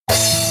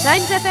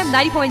Times FM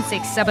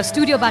 90.6 अब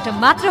स्टुडियोबाट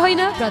मात्र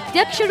होइन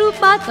प्रत्यक्ष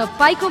रूपमा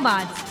तपाईको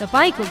माझ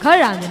तपाईको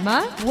घर आँगनमा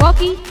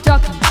वॉकी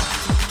टॉकी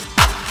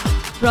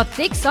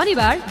प्रत्येक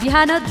शनिबार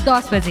बिहान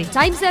 10 बजे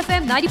टाइम्स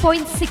एफएम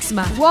 90.6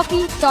 मा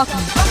वॉकी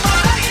टॉकी।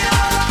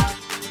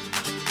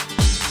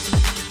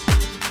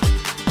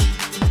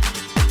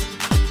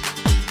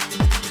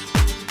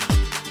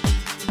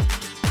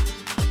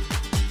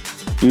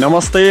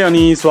 नमस्ते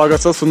अनि स्वागत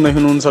छ। सुन्दै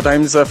हुनुहुन्छ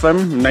टाइम्स एफएम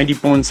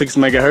 90.6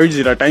 मेगाहर्ज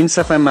र टाइम्स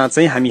एफएममा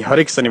चाहिँ हामी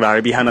हरेक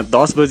शनिबार बिहान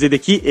 10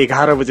 बजेदेखि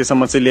 11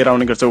 बजेसम्म चाहिँ लिएर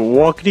आउने गर्छौँ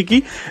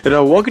वॉकी र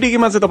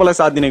वॉकीमा चाहिँ तपाईँलाई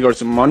साथ दिने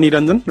गर्छु म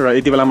निरञ्जन र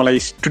यति बेला मलाई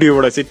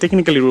स्टुडियोबाट चाहिँ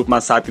टेक्निकली रूपमा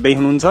साथ दिँदै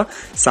हुनुहुन्छ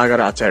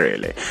सागर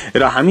आचार्यले।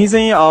 र हामी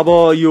चाहिँ अब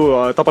यो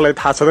तपाईँलाई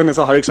थाहा छँदै नै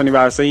छ हरेक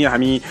शनिबार चाहिँ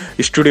हामी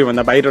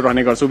स्टुडियोभन्दा बाहिर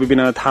रहने गर्छौँ,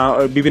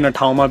 विभिन्न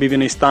ठाउँमा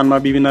विभिन्न स्थानमा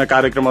विभिन्न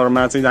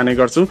कार्यक्रमहरूमा चाहिँ जाने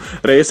गर्छौँ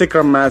र यसै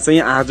क्रममा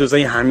चाहिँ आज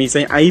चाहिँ हामी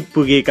चाहिँ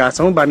आइपुगेका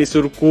छौँ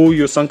बानेश्वरको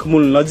यो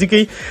शङ्खमूल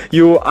नजिकै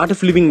यो आर्ट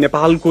अफ लिभिङ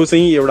नेपालको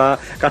चाहिँ एउटा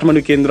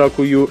काठमाडौँ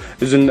केन्द्रको यो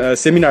जुन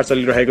सेमिनार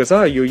चलिरहेको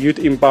छ यो युथ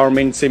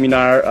इम्पावरमेन्ट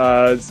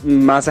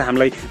सेमिनारमा चाहिँ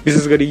हामीलाई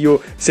विशेष गरी यो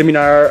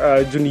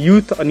सेमिनार जुन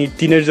युथ अनि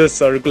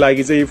टिनेजर्सहरूको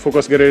लागि चाहिँ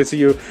फोकस गरेर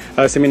चाहिँ यो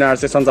सेमिनार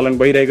चाहिँ सञ्चालन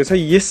भइरहेको छ।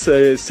 यस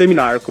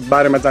सेमिनारको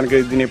बारेमा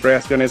जानकारी दिने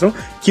प्रयास गर्नेछौँ।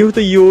 के हो त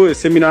यो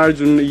सेमिनार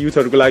जुन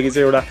युथहरूको लागि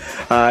चाहिँ एउटा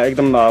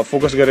एकदम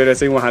फोकस गरेर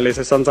चाहिँ उहाँले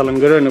चाहिँ सञ्चालन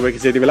गरिरहनु भएको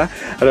छ यति बेला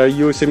र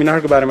यो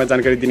सेमिनारको बारेमा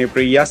जानकारी दिने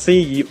प्रयास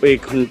चाहिँ 1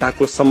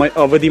 घण्टाको समय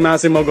अवधिमा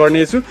चाहिँ म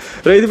गर्नेछु।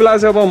 र यति बेला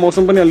चाहिँ अब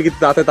मौसम पनि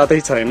अलिकति तातै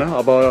छ होइन,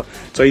 अब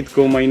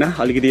चैतको महिना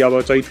अलिकति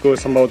अब चैतको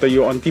सम्भवतः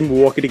यो अन्तिम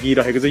वॉकी टॉकी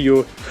रहेको छ। यो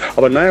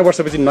अब नयाँ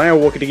वर्षपछि नयाँ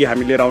वॉकी टॉकी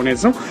हामी लिएर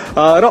आउनेछौँ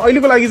र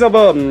अहिलेको लागि चाहिँ अब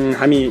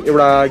हामी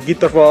एउटा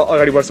गीततर्फ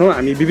अगाडि बढ्छौँ।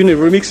 हामी विभिन्न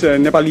रिमिक्स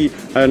नेपाली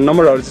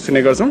नम्बरहरू चाहिँ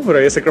सुन्ने गर्छौँ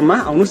र यसै क्रममा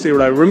आउनुहोस्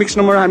एउटा रिमिक्स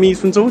नम्बर हामी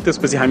सुन्छौँ,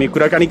 त्यसपछि हामी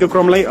कुराकानीको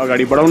क्रमलाई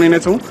अगाडि बढाउने नै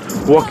छौँ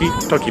वॉकी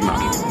टॉकीमा।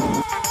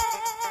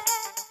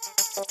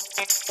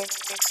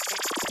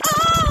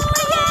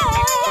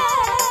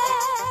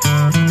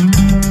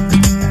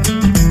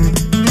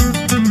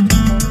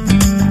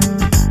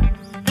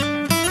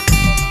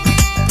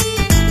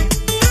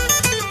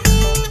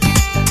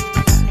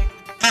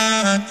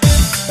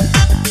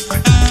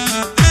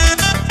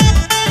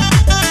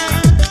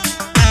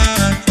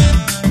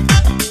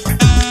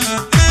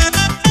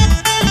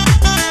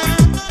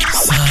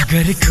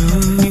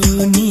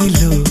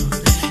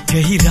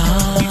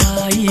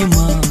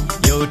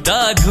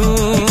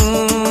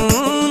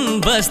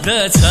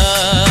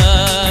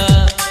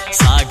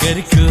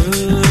 सागरको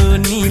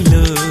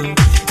नीलो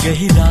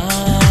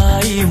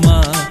गहिराईमा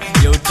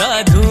एउटा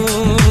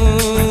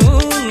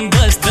धुन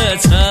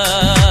बस्दछ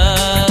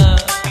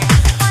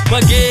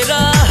बगेर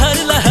हर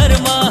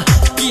लहरमा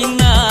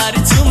किनार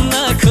चुम्न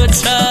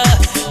खोज्छ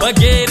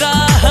बगेर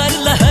हर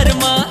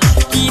लहरमा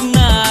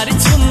किनार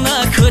चुम्न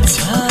खोज्छ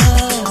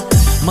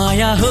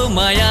माया हो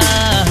माया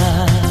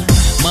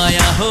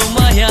माया हो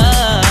माया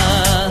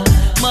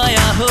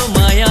माया हो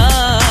माया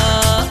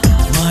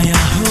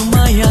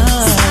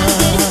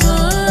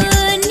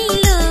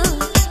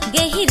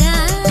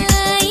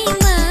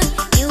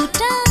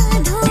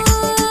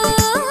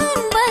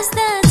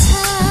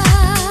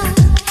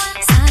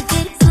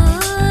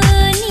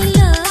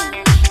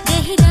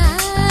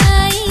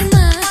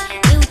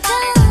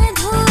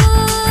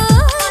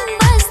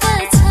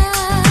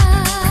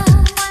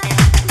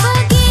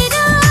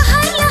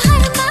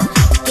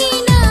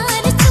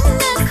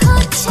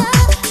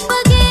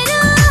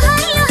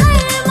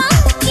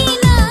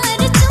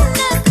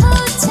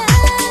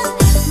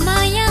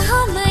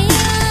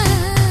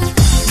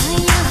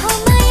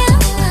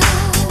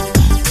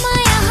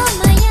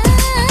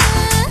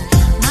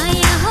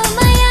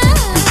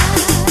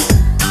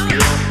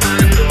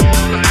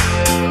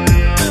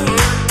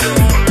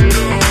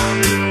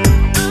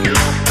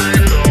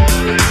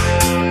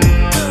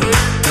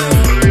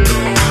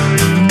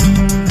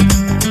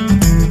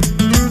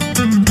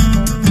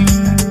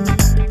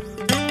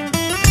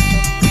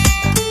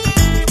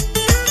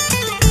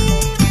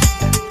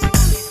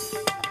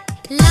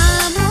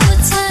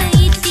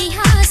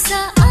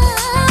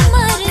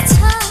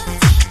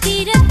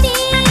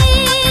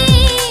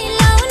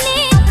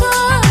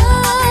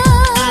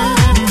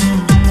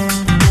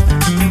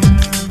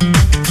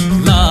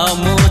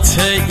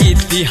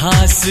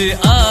इतिहास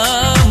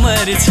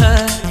अमर छ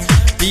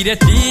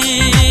पिरती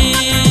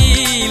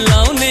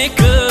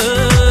लाउनेको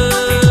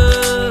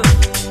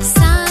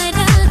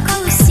सारा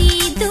खुसी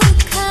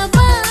दुःख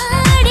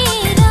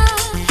बाडेर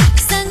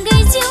सँगै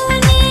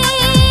जिउने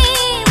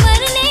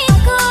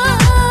मर्नेको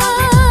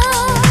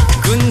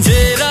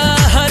गुन्जेर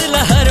हर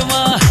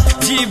लहरमा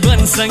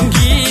जीवन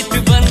सङ्गीत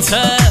बन्छ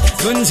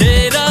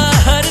गुन्जेर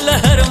हर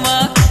लहरमा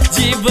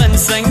जीवन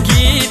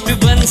सङ्गीत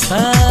बन्छ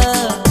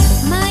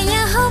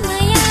माया हो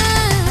माया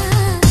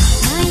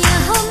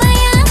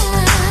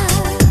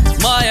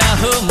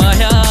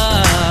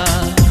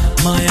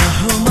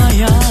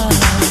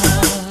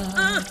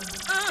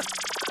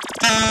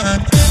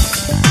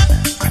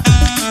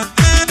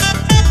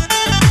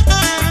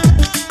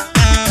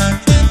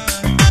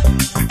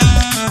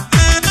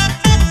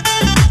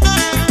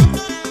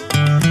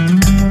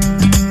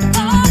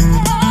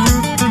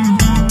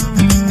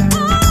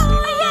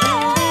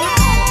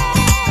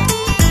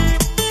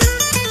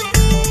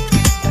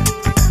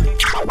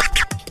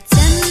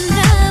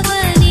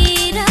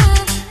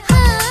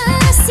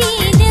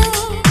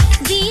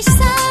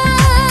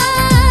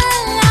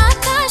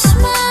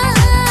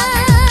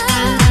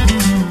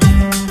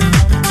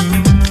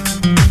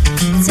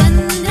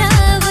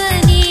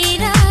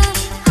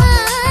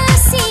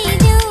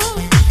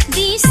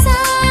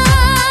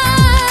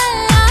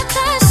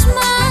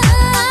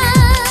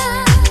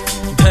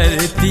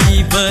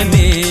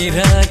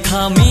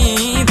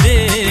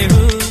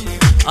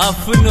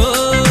आफ्नो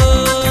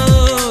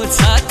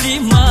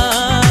छातीमा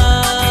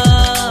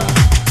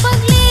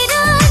पग्लेर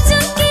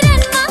जुन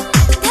किरणमा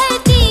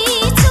धरती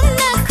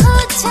छुम्न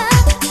खोज्छ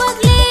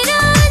पग्लेर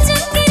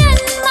जुन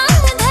किरणमा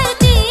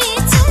धरती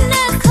छुम्न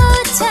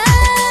खोज्छ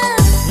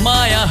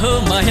माया हो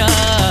माया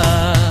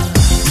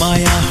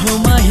माया हो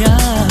माया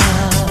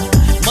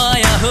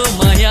माया हो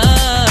माया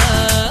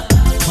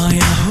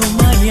माया हो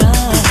माया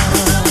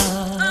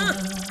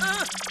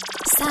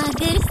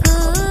सागरको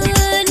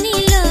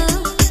नीलो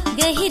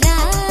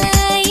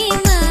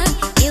गहिराईमा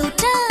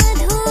एउटा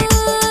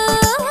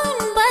धुन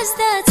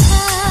बस्दछ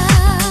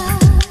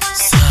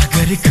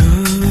सागरको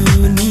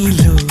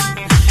नीलो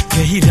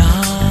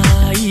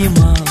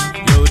गहिराईमा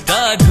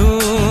एउटा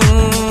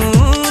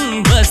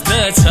धुन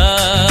बस्दछ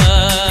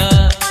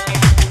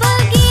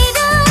बगेर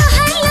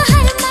हर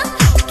लहरमा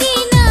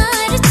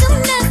किनार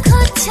चुम्न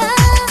खोज्छ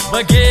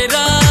बगेर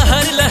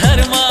हर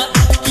लहरमा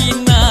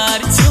किनार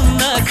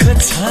चुम्न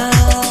खोज्छ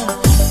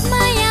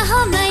माया हो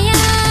माया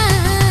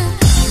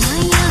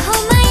माया हो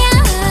माया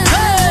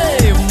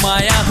हे,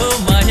 माया हो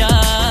माया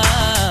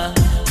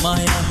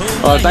माया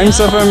हो टाइम्स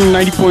एफएम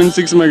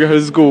 90.6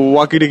 मेगाहर्जको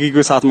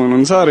वाकिटकीको साथमा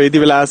हुनुहुन्छ र यति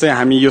बेला चाहिँ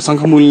हामी यो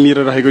शङ्खमुलनिर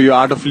रहेको यो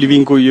आर्ट अफ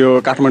लिभिङको यो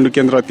काठमाडौँ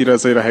केन्द्रतिर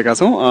चाहिँ रहेका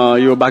छौँ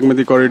यो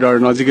बागमती करिडोर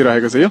नजिकै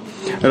रहेको छ यो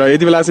र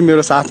यति बेला चाहिँ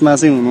मेरो साथमा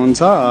चाहिँ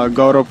हुनुहुन्छ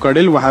गौरव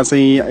कडेल उहाँ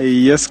चाहिँ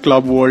यस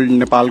क्लब वर्ल्ड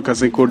नेपालका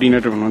चाहिँ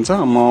कोअर्डिनेटर हुनुहुन्छ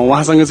म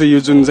उहाँसँग चाहिँ यो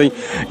जुन चाहिँ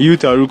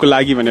युथहरूको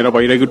लागि भनेर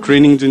भइरहेको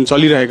ट्रेनिङ जुन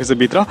चलिरहेको छ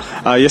भित्र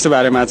यसै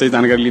बारेमा चाहिँ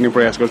जानकारी लिने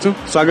प्रयास गर्छु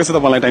स्वागत छ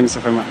तपाईँलाई टाइम्स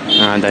एफएममा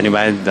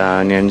धन्यवाद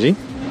निरञ्जी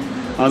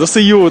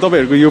जस्तै यो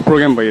तपाईँहरूको यो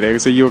प्रोग्राम भइरहेको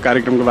छ यो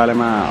कार्यक्रमको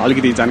बारेमा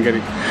अलिकति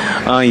जानकारी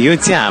यो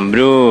चाहिँ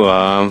हाम्रो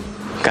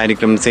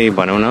कार्यक्रम चाहिँ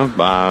भनौँ न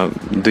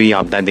 2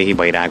 हप्तादेखि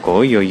भइरहेको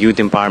हो यो युथ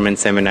इम्पावरमेन्ट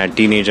सेमिनार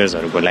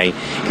टिनेजर्सहरूको लागि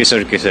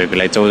किशोरको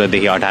लागि 14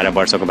 देखि 18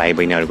 वर्षको भाइ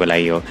बहिनीहरूको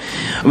लागि हो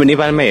अब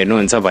नेपालमा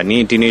हेर्नुहुन्छ भने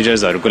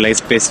टिनेजर्सहरूको लागि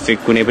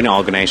स्पेसिफिक कुनै पनि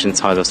अर्गनाइजेसन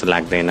छ जस्तो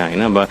लाग्दैन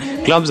होइन अब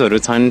क्लब्सहरू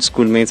छन्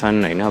स्कुलमै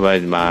छन् होइन अब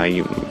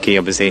केही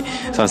अब चाहिँ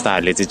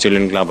संस्थाहरूले चाहिँ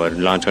चिल्ड्रेन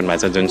क्लबहरू लन्च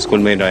गर्नुभएको छ जुन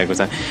स्कुलमै रहेको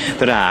छ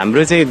तर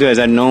हाम्रो चाहिँ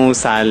 2009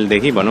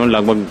 सालदेखि भनौँ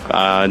लगभग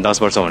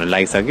 10 वर्ष हुन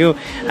लागिसक्यो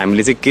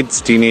हामीले चाहिँ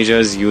किड्स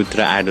टिनेजर्स युथ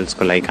र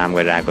एडल्ट्सको लागि काम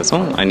गरिरहेको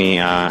छौँ अनि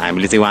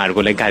हामीले चाहिँ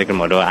उहाँहरूको लागि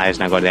कार्यक्रमहरू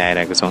आयोजना गर्दै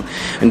आइरहेको छौँ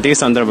अनि त्यही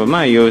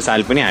सन्दर्भमा यो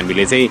साल पनि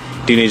हामीले चाहिँ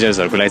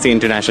टिनेजर्सहरूको लागि चाहिँ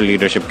इन्टरनेसनल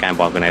लिडरसिप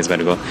क्याम्प अर्गनाइज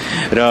गरेको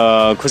र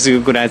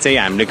खुसीको कुरा चाहिँ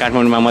हामीले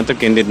काठमाडौँमा मात्र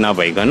केन्द्रित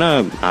नभइकन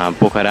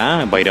पोखरा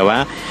भैरवा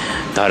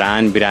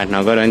धरान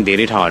विराटनगर अनि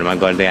धेरै ठाउँहरूमा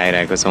गर्दै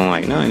आइरहेको छौँ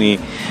होइन अनि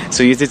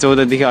सो यो चाहिँ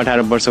 14 देखि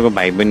 18 वर्षको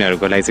भाइ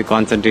बहिनीहरूको लागि चाहिँ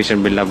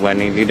कन्सन्ट्रेसन बिल्डअप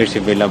गर्ने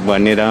लिडरसिप बिल्डअप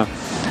गर्ने र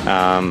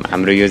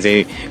हाम्रो यो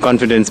चाहिँ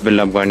कन्फिडेन्स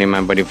बिल्डअप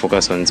गर्नेमा बढी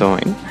फोकस हुन्छौँ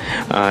होइन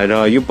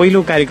र यो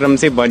पहिलो कार्यक्रम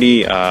चाहिँ बढी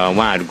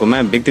उहाँहरूकोमा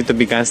व्यक्तित्व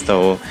विकास त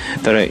हो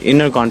तर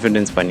इनर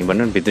कन्फिडेन्स पनि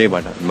भनौँ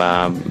भित्रैबाट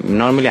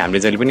नर्मली हामीले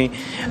जहिले पनि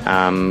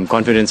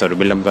कन्फिडेन्सहरू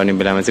बिल्डअप गर्ने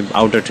बेलामा चाहिँ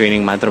आउटर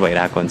ट्रेनिङ मात्र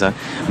भइरहेको हुन्छ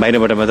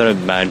बाहिरबाट मात्र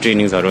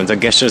ट्रेनिङ्सहरू हुन्छ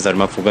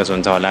गेस्टर्सहरूमा फोकस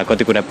हुन्छ होला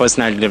कति कुरा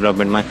पर्सनालिटी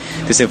डेभलपमेन्टमा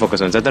त्यसै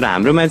फोकस हुन्छ तर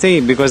हाम्रोमा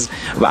चाहिँ बिकज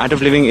आर्ट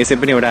अफ लिभिङ यसै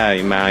पनि एउटा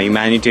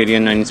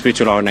ह्युम्यानिटेरियन अनि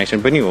स्पिरिचुअल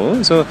अर्गनाइजेसन पनि हो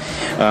सो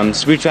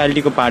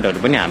स्पिरिचुअलिटीको पार्टहरू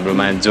पनि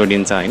हाम्रोमा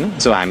जोडिन्छ होइन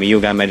सो हामी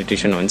योगा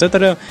मेडिटेसन हुन्छ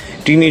तर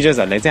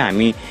टिनेजर्सहरूलाई चाहिँ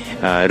हामी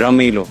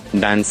रमाइलो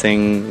डान्सिङ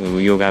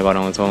योगा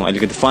गराउँछौँ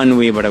अलिकति फन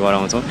वेबाट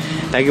गराउँछौँ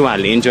ताकि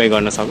उहाँहरूले इन्जोय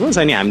गर्न सकोस्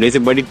अनि हामीले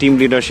चाहिँ बढी टिम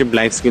लिडरसिप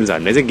लाइफ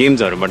स्किल्सहरूले चाहिँ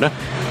गेम्सहरूबाट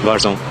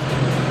गर्छौँ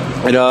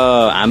र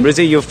हाम्रो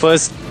चाहिँ यो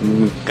फर्स्ट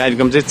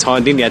कार्यक्रम चाहिँ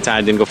 6 दिन या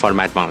 4 दिनको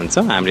फर्मेटमा हुन्छ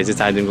हामीले चाहिँ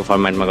 4 दिनको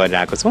फर्मेटमा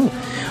गरिरहेको छौँ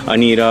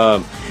अनि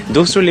र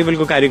दोस्रो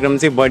लेभलको कार्यक्रम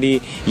चाहिँ बढी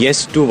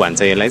यस 2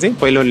 भन्छ यसलाई चाहिँ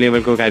पहिलो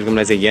लेभलको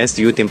कार्यक्रमलाई चाहिँ यस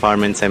युथ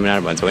इम्पावरमेन्ट सेमिनार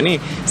भन्छ भने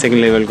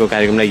सेकेन्ड लेभलको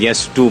कार्यक्रमलाई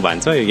यस 2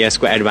 भन्छ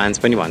यसको एडभान्स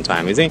पनि भन्छौँ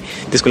हामी चाहिँ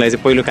त्यसको लागि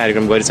चाहिँ पहिलो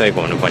कार्यक्रम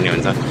गरिसकेको हुनुपर्ने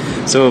हुन्छ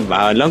सो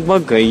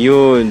लगभग यो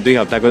 2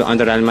 हप्ताको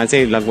अन्तरालमा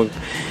चाहिँ लगभग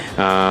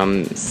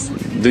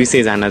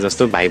 200 जना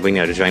जस्तो भाइ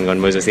बहिनीहरू जोइन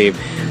गर्नुभयो जस्तै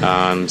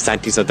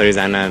 60-70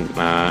 जना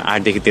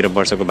 8 देखि 13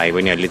 वर्षको भाइ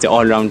बहिनीहरूले चाहिँ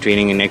अलराउन्ड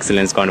ट्रेनिङ इन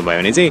एक्सलेन्स गर्नुभयो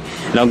भने चाहिँ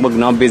लगभग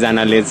 90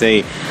 जनाले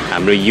चाहिँ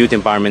हाम्रो युथ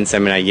इम्पावरमेन्ट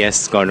सेमिनार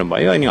यस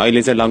गर्नुभयो अनि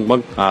अहिले चाहिँ लगभग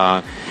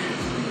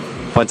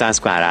 50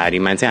 को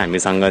हाराहारीमा चाहिँ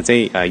हामीसँग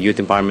चाहिँ युथ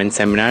इम्पावरमेन्ट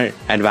सेमिनार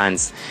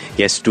एडभान्स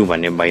यस 2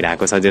 भन्ने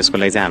भइरहेको छ जसको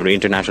लागि चाहिँ हाम्रो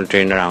इन्टरनेसनल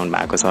ट्रेनर आउनु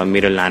भएको छ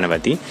मिरल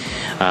लानावती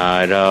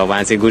र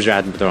उहाँ चाहिँ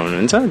गुजरातबाट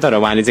हुनुहुन्छ तर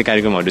उहाँले चाहिँ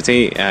कार्यक्रमहरू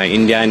चाहिँ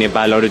इन्डिया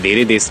नेपाल अरू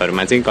धेरै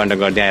देशहरूमा चाहिँ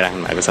कन्डक्ट गर्दै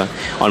आइराख्नु भएको छ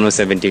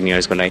अलमोस्ट 17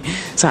 इयर्सको लागि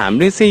सो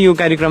हामीले चाहिँ यो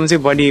कार्यक्रम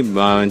चाहिँ बढी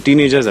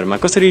टिनेजर्सहरूमा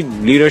कसरी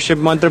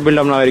लिडरसिप मात्र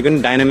बिल्डअप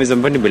नगरिकन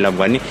डाइनामिजम पनि बिल्डअप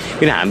गर्ने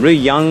किन हाम्रो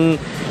यङ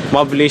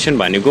पपुलेसन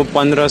भनेको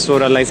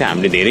 15-16लाई चाहिँ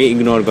हामीले धेरै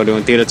इग्नोर गऱ्यौँ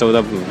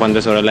 13-14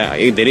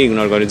 15-16लाई धेरै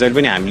इग्नोर गऱ्यौँ जहिले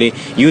पनि हामीले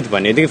युथ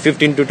भन्ने थियो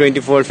 15 to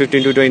 24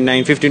 15 to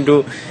 29 15 to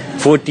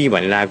 40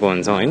 भनिरहेको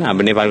हुन्छौँ होइन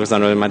अब नेपालको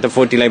सन्दर्भमा त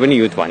 40 लाई पनि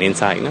युथ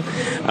भनिन्छ होइन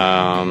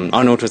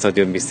अनौठो छ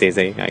त्यो विषय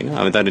चाहिँ होइन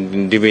अब तर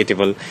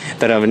डिबेटेबल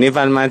तर अब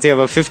नेपालमा चाहिँ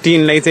अब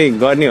 15 लाई चाहिँ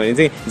गर्ने हो भने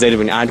चाहिँ जहिले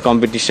पनि आर्ट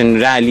कम्पिटिसन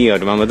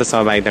र्यालीहरूमा मात्रै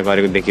सहभागिता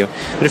गरेको देखियो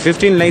र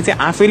 15 लाई चाहिँ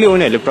आफैले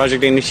उनीहरूले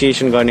प्रोजेक्ट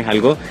इनिसिएसन गर्ने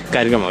खालको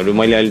कार्यक्रमहरू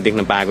मैले अहिले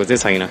देख्न पाएको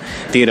चाहिँ छैन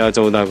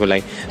 13-14 को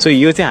लागि सो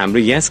यो चाहिँ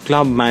हाम्रो यस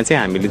क्लबमा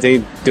चाहिँ हामीले चाहिँ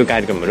त्यो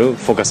कार्यक्रमहरू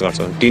फोकस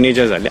गर्छौँ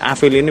टिनेजर्सहरूले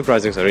आफैले नै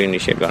प्रोजेक्ट्सहरू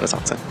इनिसिएट गर्न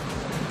सक्छन्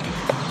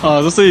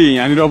जस्तै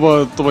यहाँनिर अब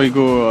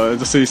तपाईँको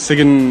जस्तै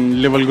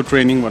सेकेन्ड लेभलको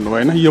ट्रेनिङ भन्नुभयो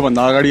होइन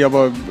योभन्दा अगाडि अब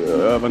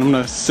भनौँ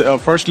न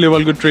फर्स्ट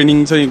लेभलको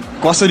ट्रेनिङ चाहिँ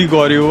कसरी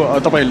गर्यो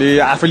तपाईँहरूले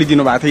आफैले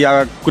दिनुभएको थियो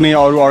या कुनै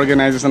अरू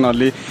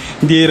अर्गनाइजेसनहरूले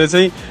दिएर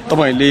चाहिँ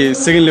तपाईँहरूले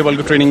सेकेन्ड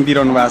लेभलको ट्रेनिङ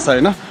दिइरहनु भएको छ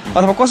होइन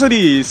अथवा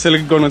कसरी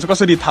सेलेक्ट गर्नुहुन्छ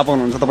कसरी थाहा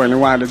पाउनुहुन्छ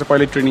तपाईँहरूले उहाँहरूले चाहिँ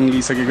पहिल्यै ट्रेनिङ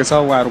लिइसकेको छ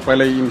उहाँहरू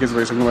पहिल्यै इन्गेज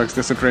भइसक्नु भएको छ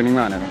त्यस्तो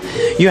ट्रेनिङमा भनेर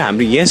यो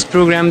हाम्रो यस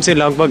प्रोग्राम चाहिँ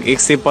लगभग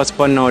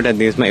 155वटा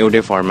देशमा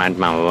एउटै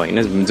फर्मेटमा हो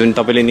होइन जुन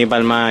तपाईँले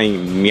नेपालमा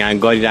यहाँ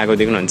गरिरहेको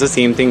देख्नुहुन्छ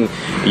सेम थिङ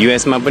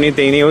युएसमा पनि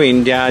त्यही नै हो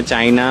India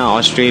China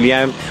Australia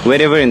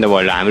where ever in the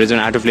world हाम्रो जुन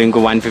आर्ट अफ लिभिङको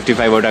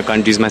 155वटा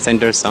कन्ट्रिजमा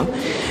सेन्टर्स छ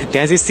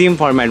त्यहाँ चाहिँ सेम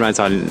फर्मेटमा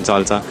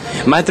चल्छ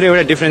मात्र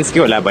एउटा डिफ्रेन्स के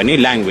होला भने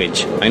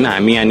ल्याङ्ग्वेज होइन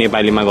हामी यहाँ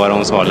नेपालीमा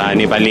गराउँछौँ होला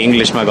नेपाली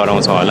इङ्ग्लिसमा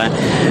गराउँछौँ होला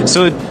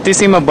सो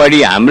त्यसैमा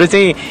बढी हाम्रो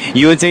चाहिँ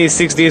यो चाहिँ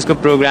 6 डेजको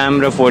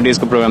प्रोग्राम र 4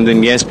 डेजको प्रोग्राम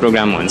जुन यस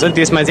प्रोग्राम हुन्छ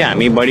त्यसमा चाहिँ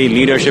हामी बढी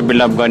लिडरसिप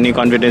बिल्डअप गर्ने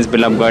कन्फिडेन्स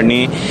बिल्डअप गर्ने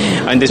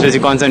अनि त्यसपछि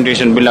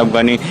कन्सन्ट्रेसन बिल्डअप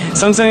गर्ने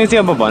सँगसँगै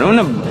चाहिँ अब भनौँ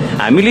न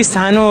हामीले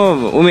सानो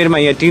उमेरमा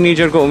या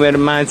टिनेजरको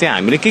उमेरमा चाहिँ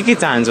हामीले के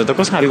चाहन्छौँ त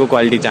कस्तो खालको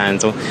क्वालिटी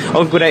चाहन्छौँ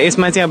अब कुरा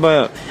यसमा चाहिँ अब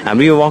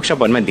हाम्रो यो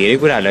वर्कसपहरूमा धेरै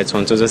कुराहरूलाई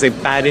छुन्छौँ जस्तै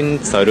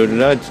प्यारेन्ट्सहरू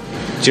र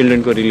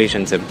चिल्ड्रेनको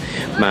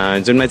रिलेसनसिपमा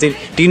जुनमा चाहिँ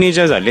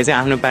टिनेजर्सहरूले चाहिँ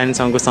आफ्नो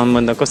प्यारेन्ट्ससँगको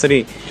सम्बन्ध कसरी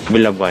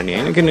बिल्डअप गर्ने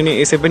होइन किनभने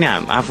यसै पनि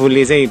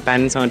आफूले चाहिँ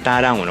प्यारेन्ट्ससँग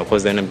टाढा हुन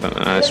खोज्दैन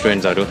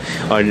स्टुडेन्ट्सहरू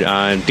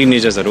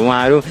टिनेजर्सहरू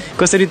उहाँहरू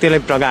कसरी त्यसलाई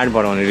प्रगाड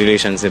बढाउने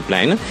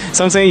रिलेसनसिपलाई होइन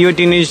सँगसँगै यो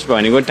टिनेज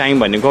भनेको टाइम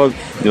भनेको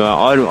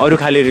अरू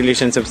खाले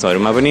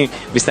रिलेसनसिप्सहरूमा पनि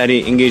बिस्तारै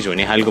इङ्गेज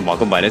हुने खालको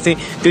भएको भएर चाहिँ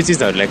त्यो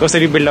चिजहरूलाई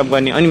कसरी बिल्डअप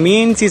गर्ने अनि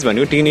मेन चिज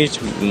भनेको टिनेज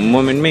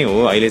मोमेन्टमै हो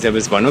अहिले चाहिँ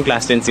अब भनौँ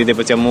क्लास 10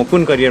 सिधेपछि अब म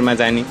कुन करियरमा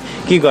जाने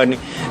के गर्ने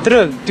तर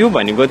त्यो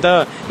भनेको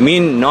त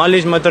मेन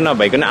नलेज मात्र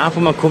नभइकन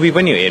आफूमा खुबी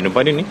पनि हेर्नु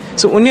पऱ्यो नि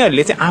सो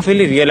उनीहरूले चाहिँ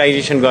आफैले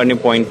रियलाइजेसन गर्ने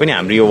पोइन्ट पनि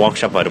हाम्रो यो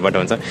वर्कसपहरूबाट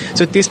हुन्छ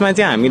सो त्यसमा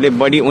चाहिँ हामीले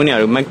बढी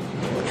उनीहरूमा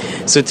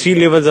सो 3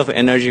 लेभल्स अफ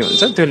एनर्जी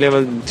हुन्छ त्यो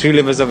 3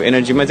 लेभल्स अफ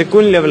एनर्जीमा चाहिँ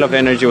कुन लेभल अफ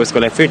एनर्जी उसको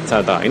लागि फिट छ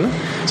त होइन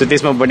सो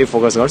त्यसमा बढी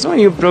फोकस गर्छौँ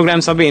यो प्रोग्राम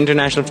सबै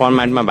इन्टरनेसनल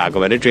फर्मेटमा भएको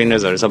भएर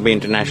ट्रेनर्सहरू सबै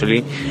इन्टरनेसनली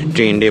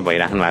ट्रेन्डै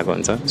भइराख्नु भएको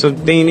हुन्छ सो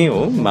त्यही नै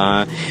हो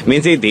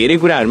मेन चाहिँ धेरै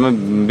कुराहरूमा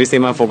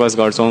विषयमा फोकस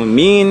गर्छौँ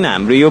मेन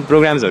हाम्रो यो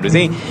प्रोग्राम्सहरू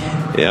चाहिँ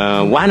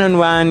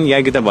 1-on-1 या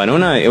कि त भनौँ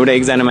न एउटा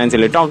एकजना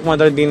मान्छेले टक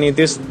मात्र दिने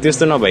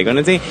त्यस्तो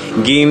नभइकन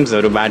चाहिँ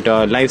गेम्सहरूबाट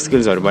लाइफ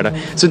स्किल्सहरूबाट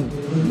सो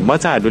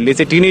बच्चाहरूले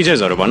चाहिँ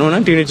टिनेजर्सहरू भनौँ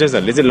न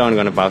टिनेजर्सहरूले चाहिँ लर्न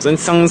गर्न पाउँछ अनि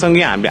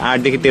सँगसँगै हामीले 8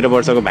 देखि 13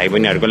 वर्षको भाइ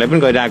बहिनीहरूको लागि पनि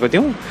गरिरहेको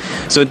थियौँ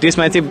सो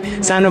त्यसमा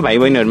चाहिँ सानो भाइ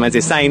बहिनीहरूमा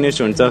चाहिँ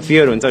साइनेस हुन्छ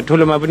फियर हुन्छ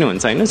ठुलोमा पनि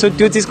हुन्छ होइन सो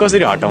त्यो चिज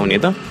कसरी हटाउने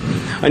त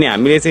अनि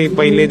हामीले चाहिँ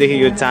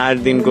पहिल्यैदेखि यो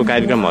 4 दिनको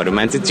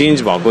कार्यक्रमहरूमा चाहिँ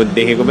चेन्ज भएको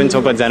देखेको पनि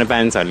छ कतिजना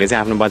प्यारेन्ट्सहरूले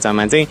चाहिँ आफ्नो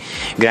बच्चामा चाहिँ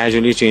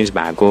ग्रेजुअली चेन्ज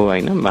भएको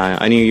होइन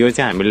अनि यो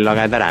चाहिँ हामीले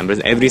लगातार हाम्रो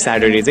एभ्री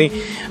स्याटरडे चाहिँ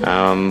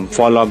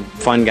फलोअप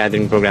फन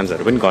ग्यादरिङ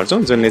प्रोग्राम्सहरू पनि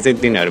गर्छौँ जसले चाहिँ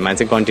तिनीहरूमा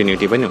चाहिँ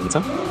कन्टिन्युटी पनि हुन्छ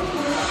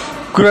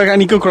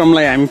कुराकानीको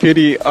क्रमलाई हामी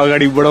फेरि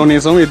अगाडि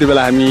बढाउनेछौँ यति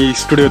बेला हामी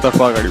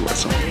स्टुडियोतर्फ अगाडि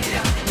बढ्छौँ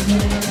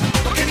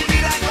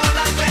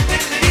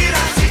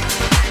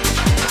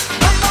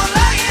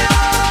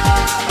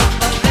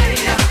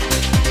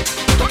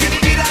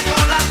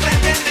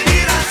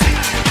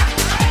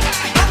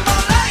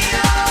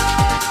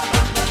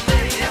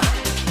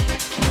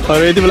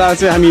र यति बेला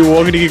चाहिँ हामी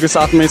वकिटकीको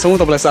साथमै छौँ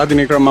तपाईँलाई साथ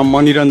दिने क्रममा म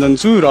निरञ्जन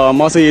छु र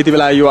म चाहिँ यति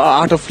बेला यो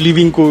आर्ट अफ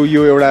लिभिङको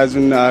यो एउटा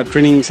जुन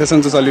ट्रेनिङ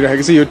सेसन चाहिँ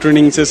चलिरहेको छ यो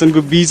ट्रेनिङ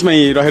सेसनको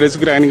बिचमै रहेर चाहिँ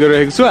कुराकानी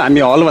गरिरहेको छु हामी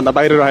हलभन्दा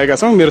बाहिर रहेका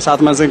छौँ मेरो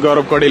साथमा चाहिँ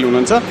गौरव कडेल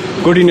हुनुहुन्छ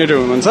कोअर्डिनेटर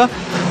हुनुहुन्छ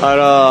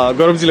र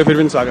गौरवजीलाई फेरि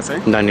पनि स्वागत छ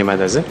है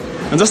धन्यवाद हजुर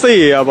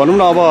जस्तै भनौँ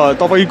न अब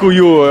तपाईँको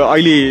यो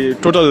अहिले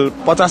टोटल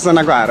 50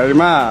 जनाको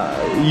हारेमा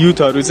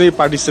युथहरू चाहिँ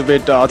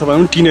पार्टिसिपेट अथवा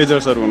भनौँ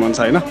टिनेजर्सहरू हुनुहुन्छ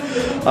होइन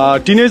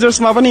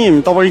टिनेजर्समा पनि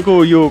तपाईँको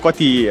यो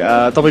कति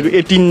तपाईँको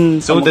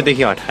 14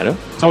 देखि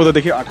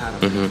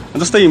 18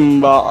 जस्तै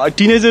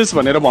टिनेजर्स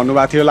भनेर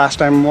भन्नुभएको थियो लास्ट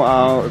टाइम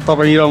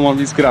तपाईँ र म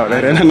बिच कुरा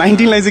हुँदैन होइन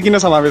 19 लाई चाहिँ किन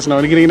समावेश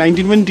नहुने किनकि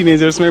 19 पनि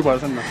टिनेजर्समै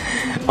पर्छ नि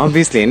त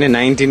अभियसली होइन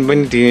 19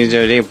 पनि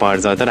टिनेजरै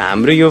पर्छ तर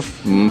हाम्रो यो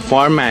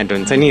फर्मेट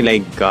हुन्छ नि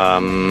लाइक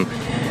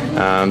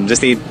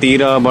जस्तै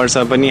 13 वर्ष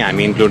पनि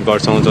हामी इन्क्लुड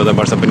गर्छौँ 14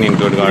 वर्ष पनि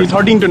इन्क्लुड गर्छौँ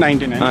 13 to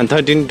 19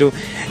 13 to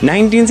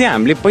 19 चाहिँ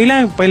हामीले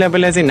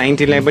पहिला चाहिँ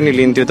 19 लाई पनि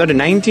लिन्थ्यो तर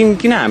 19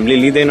 किन हामीले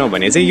लिँदैनौँ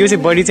भने चाहिँ यो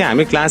चाहिँ बढी चाहिँ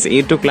हामी क्लास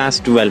 8 to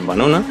क्लास 12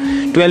 भनौँ न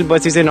 12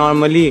 पछि चाहिँ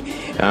नर्मली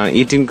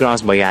 18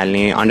 क्रस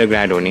भइहाल्ने अन्डर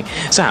ग्राड हुने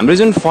सो हाम्रो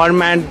जुन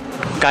फर्मेट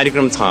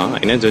कार्यक्रम छ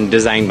होइन, जुन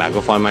डिजाइन भएको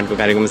फर्मेटको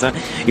कार्यक्रम छ।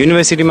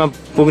 युनिभर्सिटीमा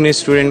पुग्ने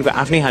स्टुडेन्टको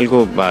आफ्नै खालको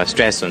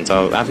स्ट्रेस हुन्छ,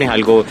 आफ्नै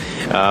खालको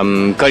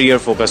करियर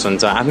फोकस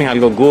हुन्छ, आफ्नै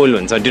खालको गोल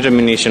हुन्छ,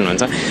 डिटर्मिनेसन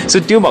हुन्छ। सो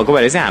त्यो भएको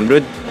भएर चाहिँ हाम्रो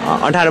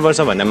 18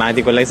 वर्षभन्दा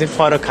माथिकोलाई चाहिँ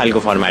फरक खालको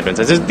फर्मेट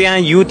हुन्छ। सो त्यहाँ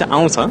युथ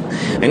आउँछ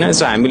होइन।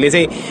 सो हामीले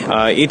चाहिँ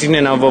 18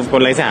 एन्ड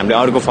अबभकोलाई चाहिँ हामीले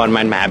अर्को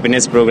फर्मेटमा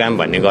ह्याप्पिनेस प्रोग्राम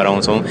भन्ने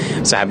गराउँछौँ।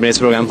 So happiness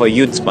program for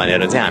youths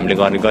भनेर चाहिँ हामीले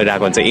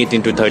गरिरहेको हुन्छ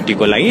 18 to 30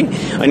 को लागि।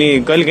 अनि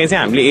कहिलेकाहीँ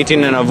चाहिँ हामीले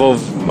 18 एन्ड अबभ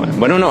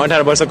भनौँ न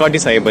 18 वर्ष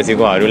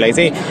कटिसकेपछिकोहरूलाई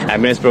चाहिँ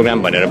ह्याप्पिनेस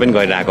प्रोग्राम भनेर पनि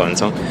गरिरहेको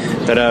हुन्छौँ।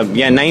 तर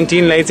यहाँ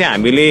 19लाई चाहिँ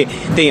हामीले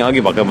त्यही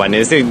अघि भएको भने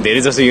जस्तै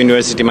धेरै जस्तो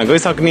युनिभर्सिटीमा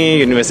गइसक्ने,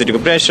 युनिभर्सिटीको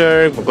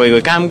प्रेसर,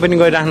 कोही काम पनि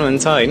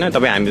गरिराख्नुहुन्छ होइन।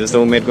 तपाईँ हामी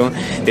जस्तो उमेरको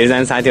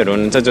धेरैजना साथीहरू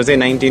हुनुहुन्छ जो चाहिँ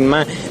 19मा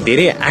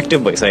धेरै एक्टिभ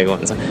भइसकेको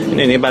हुन्छ होइन।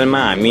 नेपालमा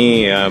हामी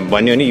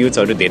भन्यो भने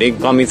युथ्सहरू धेरै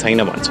कमी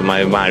छैन भन्छु म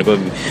उहाँहरूको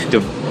त्यो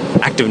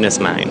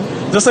एक्टिभनेसमा होइन।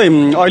 जस्तै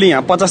अहिले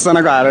यहाँ 50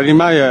 जनाको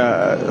हाराहारीमा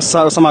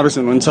समावेश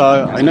हुनुहुन्छ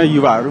होइन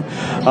युवाहरू,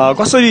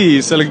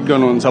 कसरी सेलेक्ट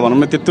गर्नुहुन्छ भनौँ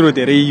न, त्यत्रो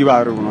धेरै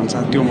युवाहरू हुनुहुन्छ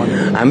त्यो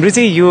हाम्रो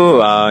चाहिँ यो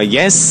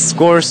यस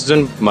कोर्स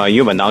जुन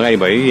योभन्दा अगाडि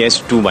भयो, यस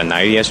 2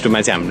 भन्दाखेरि यस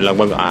 2मा चाहिँ हाम्रो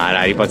लगभग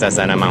हाराहारी 50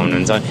 जनामा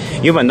हुनुहुन्छ।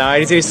 योभन्दा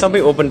अगाडि चाहिँ सबै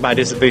ओपन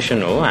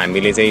पार्टिसिपेसन हो।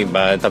 हामीले चाहिँ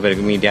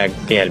तपाईँहरूको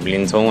मिडियाकै हेल्प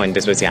लिन्छौँ। अनि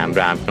त्यसपछि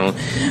हाम्रो आफ्नो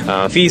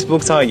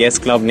फेसबुक छ यस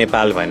क्लब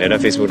नेपाल भनेर,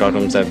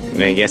 facebook.com छ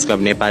यस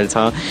क्लब नेपाल छ।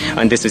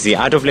 अनि त्यसपछि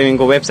आर्ट अफ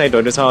लिभिङको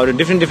वेबसाइटहरू छ, अरू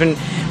डिफ्रेन्ट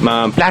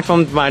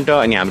प्लेटफर्मबाट।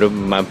 अनि हाम्रो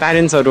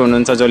प्यारेन्ट्सहरू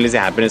हुनुहुन्छ जसले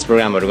चाहिँ ह्याप्पिनेस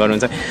प्रोग्रामहरू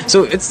गर्नुहुन्छ।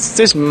 So it's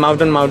just mouth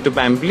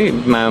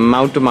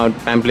to mouth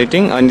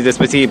pamphleting. अनि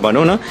त्यसपछि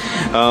भनौँ न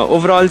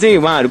ओभरअल चाहिँ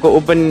उहाँहरूको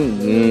ओपन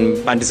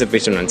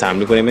पार्टिसिपेसन हुन्छ,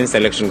 हामीले कुनै पनि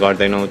सेलेक्सन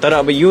गर्दैनौँ। तर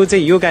अब यो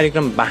चाहिँ यो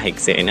कार्यक्रम बाहेक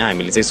चाहिँ होइन,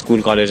 हामीले चाहिँ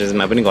स्कुल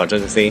कलेजेसमा पनि गर्छौँ।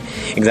 जस्तै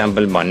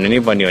इक्जाम्पल भन्नु नै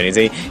पर्ने भने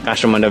चाहिँ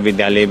काष्ठमण्डप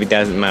विद्यालय,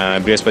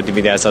 बृहस्पति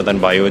विद्या सदन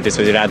भयो,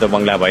 त्यसपछि रातो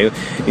बङ्गला भयो,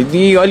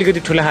 यी अलिकति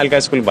ठुला खालका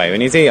स्कुल भयो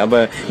भने चाहिँ अब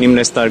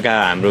निम्न स्तरका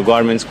हाम्रो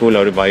गभर्मेन्ट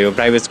स्कुलहरू भयो,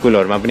 प्राइभेट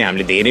स्कुलहरूमा पनि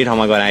हामीले धेरै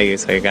ठाउँमा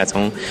गराइसकेका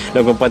छौँ।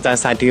 लगभग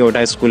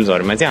 50-60वटा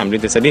स्कुल्सहरूमा चाहिँ हामीले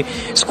त्यसरी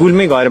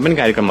स्कुलमै गएर पनि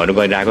कार्यक्रमहरू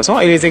गरिरहेको छौँ।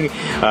 अहिले चाहिँ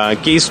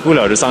केही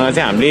स्कुलहरूसँग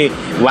चाहिँ हामीले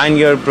 1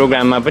 year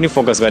प्रोग्राममा पनि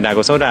फोकस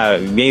गरिरहेको छौँ। र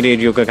यही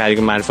रेडियोको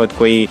कार्यक्रम मार्फत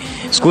कोही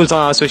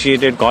स्कुलसँग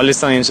एसोसिएटेड,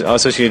 कलेजसँग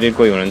एसोसिएटेड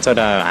कोही हुनुहुन्छ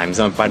र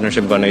हामीसँग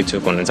पार्टनरसिप गर्न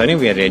इच्छुक हुनुहुन्छ भने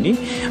वी आर रेडी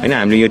होइन।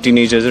 हामीले यो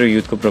टिनेजर्स र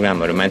युथको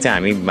प्रोग्रामहरूमा चाहिँ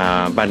हामी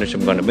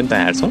पार्टनरसिप गर्न पनि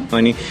तयार छौँ।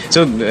 अनि सो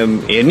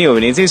हेर्ने हो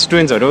भने चाहिँ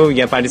स्टुडेन्ट्सहरू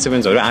या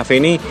पार्टिसिपेन्ट्सहरू आफै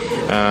नै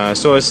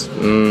सोच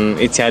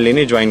इच्छाले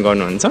नै जोइन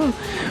गर्नुहुन्छ।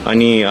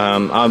 अनि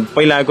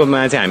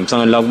पहिलाकोमा चाहिँ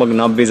हामीसँग लगभग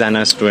 90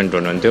 जना स्टुडेन्ट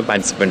हुनुहुन्थ्यो,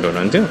 पार्टिसिपेन्ट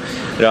हुनुहुन्थ्यो।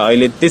 र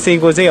अहिले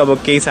त्यसैको चाहिँ अब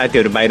केही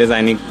साथीहरू बाहिर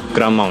जाने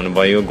क्रममा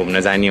हुनुभयो,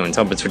 घुम्न जाने हुन्छ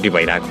अब छुट्टी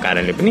भइरहेको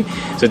कारणले पनि।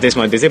 सो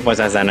त्यसमध्ये चाहिँ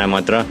 50 जना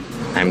मात्र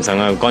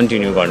हामीसँग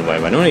कन्टिन्यू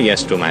गर्नुभयो भनौँ न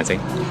यस 2मा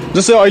चाहिँ।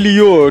 जस्तै अहिले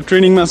यो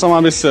ट्रेनिङमा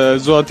समावेश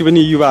जति पनि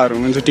युवाहरू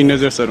हुनुहुन्छ,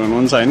 टिनेजर्सहरू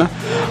हुनुहुन्छ होइन,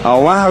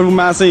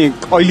 उहाँहरूमा चाहिँ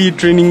अहिले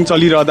ट्रेनिङ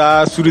चलिरहँदा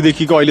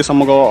सुरुदेखिको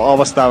अहिलेसम्मको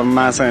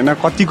अवस्थामा चाहिँ होइन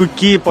कतिको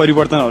के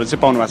परिवर्तनहरू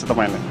चाहिँ पाउनु भएको छ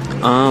तपाईँले?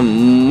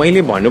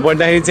 मैले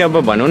भन्नुपर्दाखेरि चाहिँ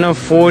अब भनौँ न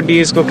 4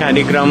 डेजको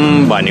कार्यक्रम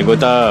भनेको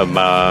त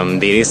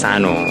धेरै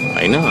सानो हो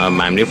होइन।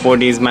 हामीले 4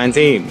 डेजमा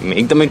चाहिँ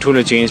एकदमै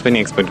ठुलो चेन्ज पनि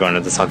एक्सपेक्ट गर्न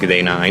त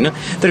सकिँदैन होइन।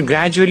 तर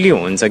ग्रेजुअली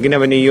हुन्छ,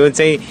 किनभने यो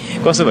चाहिँ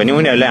कसो भने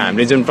उनीहरूलाई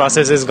हामीले जुन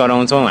प्रोसेसेस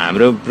गराउँछौँ,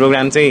 हाम्रो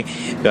प्रोग्राम चाहिँ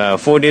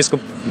 4 डेजको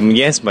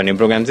यस भन्ने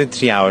प्रोग्राम चाहिँ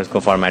 3 आवर्सको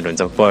फर्मेट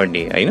हुन्छ पर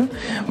डे होइन,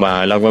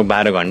 लगभग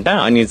 12 घन्टा।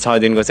 अनि 6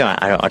 दिनको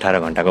चाहिँ 18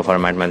 घन्टाको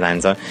फर्मेटमा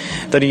जान्छ।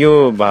 तर यो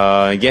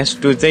यस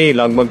 2 चाहिँ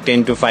लगभग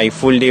 10 to 5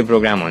 फुल डे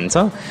प्रोग्राम हुन्छ।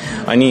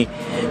 अनि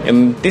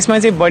त्यसमा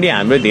चाहिँ बढी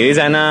हाम्रो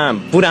धेरैजना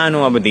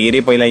पुरानो अब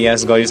धेरै पहिला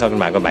यस गरिसक्नु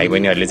भएको भाइ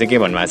बहिनीहरूले चाहिँ के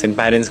भन्नुभएको छ भने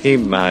प्यारेन्ट्सकै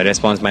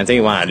रेस्पोन्समा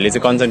चाहिँ उहाँहरूले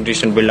चाहिँ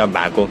कन्सन्ट्रेसन बिल्डअप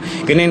भएको।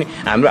 किनभने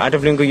हाम्रो आर्ट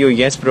अफ लिभिङको यो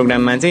यस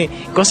प्रोग्राममा चाहिँ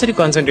कसरी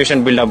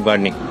कन्सन्ट्रेसन बिल्डअप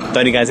गर्ने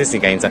तरिका चाहिँ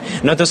सिकाइन्छ।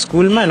 न त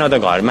स्कुलमा न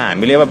त घरमा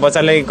हामीले अब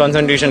बच्चालाई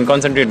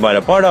कन्सन्ट्रेट भएर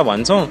पढ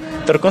भन्छौँ,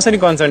 तर कसरी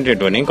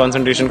कन्सन्ट्रेट हुने,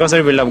 कन्सन्ट्रेसन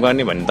कसरी बिल्डअप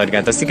गर्ने भन्ने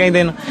तरिका त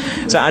सिकाइँदैन।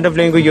 सो आर्ट अफ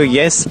लिभिङको यो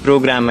यस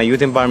प्रोग्राममा,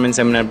 युथ इम्पावरमेन्ट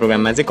सेमिनार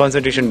प्रोग्राममा चाहिँ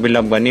कन्सन्ट्रेसन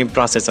बिल्डअप गर्ने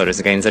प्रोसेसहरू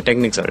सिकाइन्छ,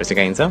 टेक्निक्सहरू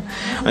सिकाइन्छ।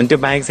 अनि त्यो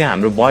बाहेक चाहिँ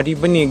हाम्रो बडी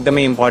पनि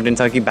एकदमै इम्पोर्टेन्ट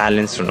छ कि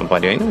ब्यालेन्स हुनु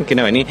पऱ्यो होइन।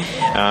 किनभने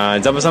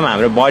जबसम्म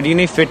हाम्रो बडी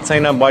नै फिट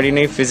छैन, बडी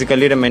नै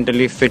फिजिकली र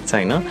मेन्टली फिट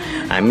छैन,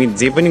 हामी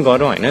जे पनि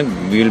गरौँ होइन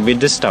विल बी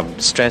डिस्टर्ब,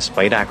 स्ट्रेस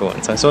भइरहेको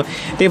हुन्छ। सो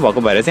त्यही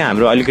भएको भएर चाहिँ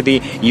हाम्रो अलिकति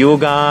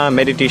योगा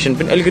मेडिटेसन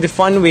पनि अलिकति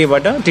फन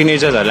वेबाट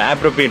टिनेजर्सहरूलाई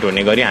एप्रोप्रिएट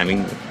हुने गरी हामी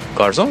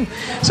गर्छौँ।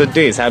 सो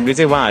त्यो हिसाबले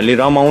चाहिँ उहाँहरूले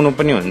रमाउनु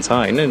पनि हुन्छ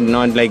होइन,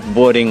 नट लाइक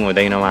बोरिङ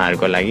हुँदैन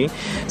उहाँहरूको लागि।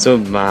 सो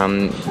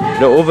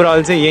र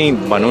ओभरअल चाहिँ यही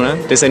भनौँ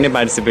न त्यसरी नै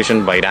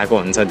पार्टिसिपेसन भइरहेको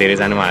हुन्छ,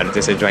 धेरैजना उहाँहरू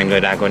त्यसरी जोइन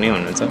गरिरहेको नै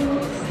हुनुहुन्छ।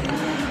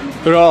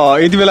 र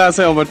यति बेला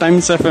चाहिँ अब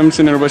टाइम्स एफएम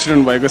सुनेर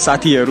बसिरहनु भएको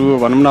साथीहरू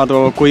भनौँ न,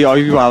 अथवा कोही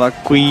अभिभावक,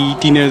 कोही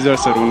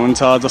टिनेजर्सहरू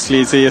हुनुहुन्छ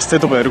जसले चाहिँ यस्तै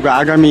तपाईँहरूको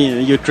आगामी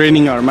यो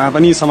ट्रेनिङहरूमा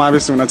पनि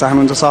समावेश हुन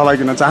चाहनुहुन्छ,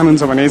 सहभागी हुन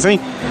चाहनुहुन्छ भने चाहिँ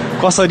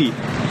कसरी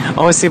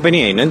अवश्य पनि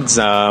होइन,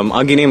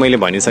 अघि नै मैले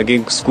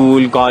भनिसकेँ,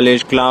 school,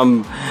 college,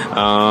 club,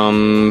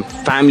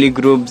 family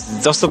group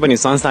जस्तो पनि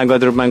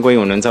संस्थागत रूपमा कोही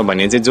हुनुहुन्छ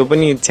भने चाहिँ जो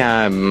पनि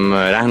इच्छा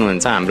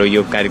राख्नुहुन्छ हाम्रो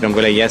यो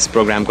कार्यक्रमको लागि, यस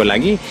प्रोग्रामको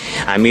लागि,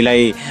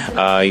 हामीलाई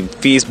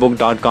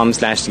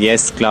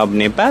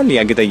facebook.com/yesclubnepal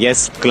या कि त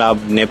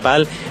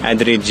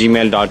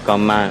yesclubnepal@gmail.com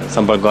मा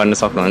सम्पर्क गर्न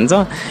सक्नुहुन्छ,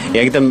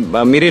 या कि त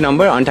मेरै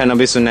नम्बर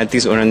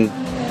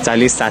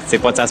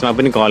 9803394750 मा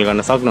पनि कल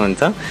गर्न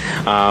सक्नुहुन्छ।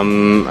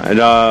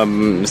 र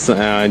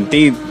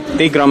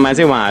त्यही क्रममा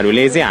चाहिँ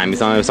उहाँहरूले चाहिँ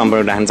हामीसँग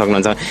सम्पर्क राख्न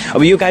सक्नुहुन्छ।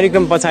 अब यो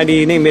कार्यक्रम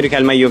पछाडि नै मेरो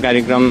ख्यालमा यो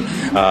कार्यक्रम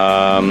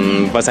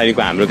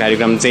पछाडिको हाम्रो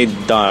कार्यक्रम चाहिँ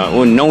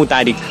 9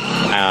 तारिक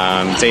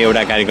चाहिँ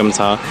एउटा कार्यक्रम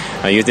छ,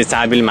 यो चाहिँ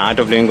चाबेलमा आर्ट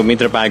अफ लिभिङको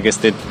मित्र पार्क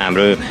स्थित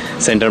हाम्रो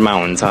सेन्टरमा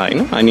हुन्छ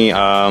होइन। अनि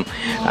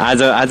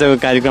आजको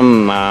कार्यक्रम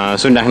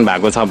सुनिराख्नु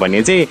भएको छ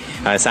भने चाहिँ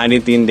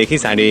 3:30 देखि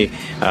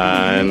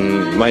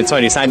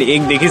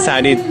 1:30 देखि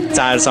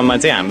 4:30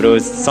 चाहिँ हाम्रो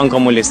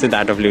शङ्खमूल स्थित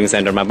आर्ट अफ लिभिङ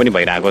सेन्टरमा पनि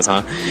भइरहेको छ।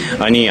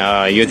 अनि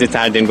यो चाहिँ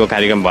 4 दिनको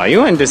कार्यक्रम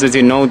भयो। अनि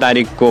त्यसपछि 9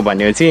 तारिकको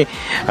भनेपछि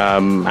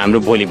हाम्रो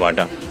भोलिबाट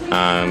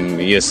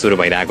यो सुरु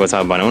भइरहेको छ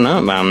भनौँ न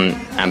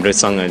हाम्रो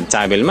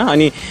चाबेलमा।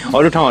 अनि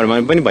अरू ठाउँहरूमा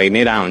पनि भइ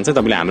नै रहेको हुन्छ,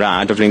 तपाईँले हाम्रो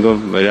आर्ट अफ लिभिङको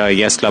र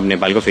यस क्लब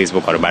नेपालको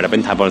फेसबुकहरूबाट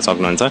पनि थाहा पाउन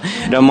सक्नुहुन्छ।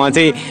 र म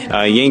चाहिँ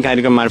यही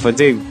कार्यक्रम मार्फत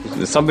चाहिँ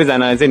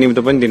सबैजनालाई चाहिँ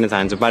निम्तो पनि दिन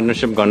चाहन्छु,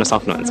 पार्टनरसिप गर्न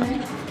सक्नुहुन्छ।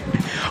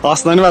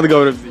 हस्, धन्यवाद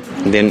गौरवजी,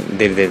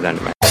 धेरै धेरै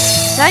धन्यवाद।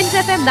 टाइम्स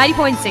FM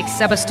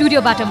 90.6 अब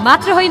स्टुडियोबाट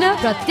मात्र होइन,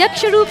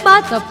 प्रत्यक्ष रूपमा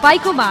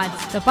तपाईँको माझ,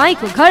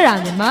 तपाईँको घर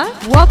आँगनमा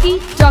वॉकी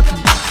टॉकी।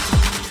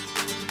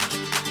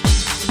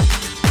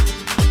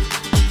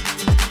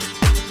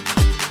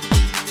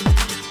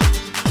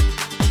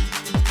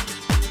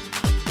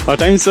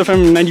 टाइम्स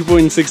एफएम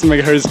 90.6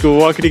 मेगाहर्जको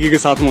वॉकी टॉकीको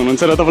साथमा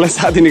हुनुहुन्छ र तपाईँलाई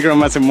साथ दिने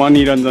क्रममा चाहिँ म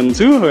निरञ्जन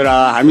छु। र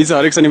हामी चाहिँ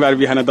हरेक शनिबार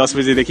बिहान 10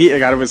 बजेदेखि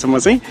 11 बजेसम्म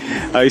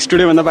चाहिँ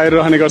स्टुडियोभन्दा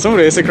बाहिर रहने गर्छौँ।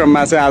 र यसै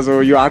क्रममा चाहिँ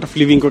आज यो आर्ट अफ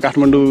लिभिङको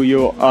काठमाडौँ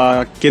यो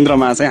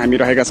केन्द्रमा चाहिँ हामी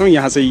रहेका छौँ।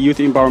 यहाँ चाहिँ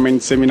युथ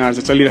इम्पावरमेन्ट सेमिनार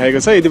चाहिँ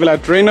चलिरहेको छ। यति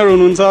बेला ट्रेनर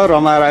हुनुहुन्छ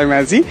रमा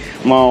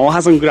रायमाझी, म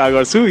उहाँसँग कुरा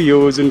गर्छु यो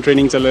जुन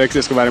ट्रेनिङ चलिरहेको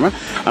छ यसको बारेमा।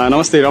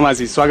 नमस्ते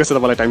रमाजी, स्वागत छ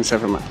तपाईँलाई टाइम्स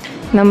एफएममा।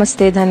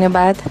 नमस्ते,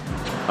 धन्यवाद।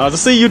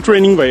 जस्तै यो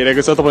ट्रेनिङ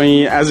भइरहेको छ,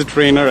 तपाईँ एज अ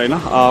ट्रेनर होइन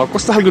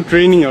कस्तो खालको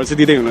ट्रेनिङहरू चाहिँ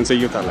दिँदै हुनुहुन्छ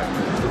युथहरूलाई?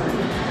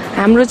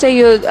 हाम्रो चाहिँ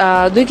यो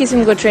 2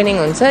 किसिमको ट्रेनिङ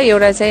हुन्छ।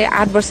 एउटा चाहिँ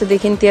 8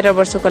 वर्षदेखि 13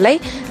 वर्षकोलाई,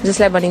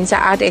 जसलाई भनिन्छ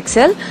आर्ट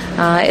एक्सेल,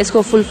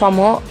 यसको फुल फर्म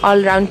हो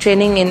all round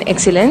training in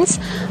excellence.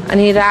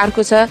 अनि र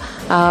अर्को छ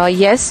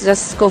यस,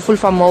 जसको फुल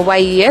फर्म हो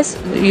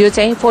YES, यो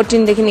चाहिँ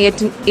 14 देखि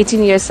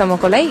 18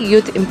 इयर्ससम्मकोलाई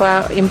युथ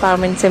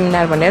इम्पावरमेन्ट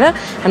सेमिनार भनेर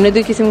हामीले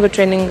 2 किसिमको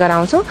ट्रेनिङ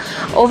गराउँछौँ।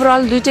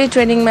 ओभरअल दुइटै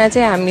ट्रेनिङमा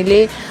चाहिँ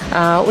हामीले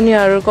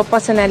उनीहरूको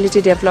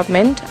पर्सनालिटी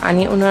डेभलपमेन्ट,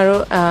 अनि उनीहरू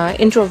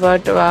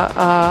इन्ट्रोभर्ट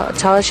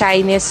छ,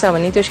 साइनेस छ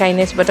भने त्यो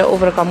साइनेसबाट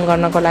ओभरकम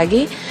गर्नको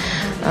लागि,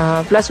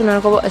 प्लस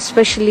उनीहरूको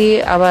स्पेसली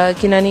अब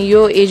किनभने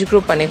यो एज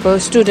ग्रुप भनेको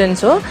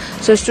स्टुडेन्ट्स हो,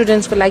 सो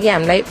स्टुडेन्ट्सको लागि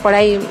हामीलाई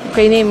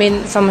पढाइकै नै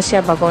मेन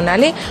समस्या भएको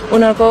हुनाले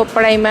उनीहरूको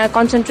पढाइमा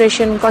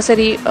कन्सन्ट्रेसन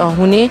कसरी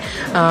हुने,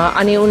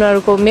 अनि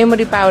उनीहरूको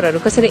मेमोरी पावरहरू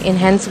कसरी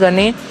इन्हान्स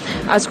गर्ने।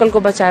 आजकलको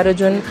बच्चाहरू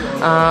जुन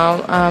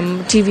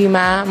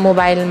टिभीमा,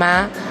 मोबाइलमा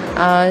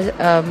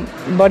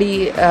बढी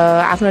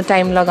आफ्नो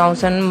टाइम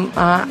लगाउँछन्,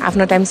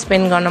 आफ्नो टाइम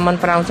स्पेन्ड गर्न मन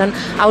पराउँछन्।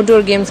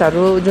 आउटडोर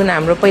गेम्सहरू जुन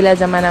हाम्रो पहिला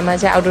जमानामा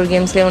चाहिँ आउटडोर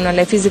गेम्सले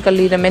उनीहरूलाई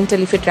फिजिकल्ली र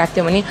मेन्टली फिट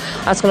राख्थ्यो भने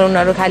आजकल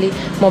उनीहरू खालि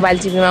मोबाइल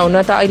टिभीमा,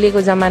 हुन त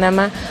अहिलेको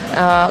जमानामा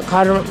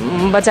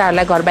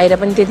बच्चाहरूलाई घर बाहिर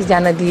पनि त्यति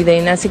जान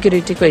दिँदैन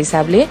सिक्युरिटीको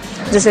हिसाबले,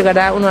 जसले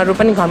गर्दा उनीहरू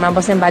पनि घरमा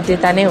बस्ने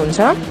बाध्यता नै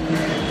हुन्छ।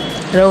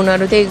 र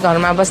उनीहरू त्यही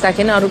घरमा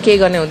बस्दाखेरि अरू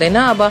केही गर्ने हुँदैन।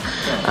 अब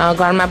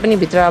घरमा पनि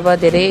भित्र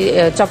अब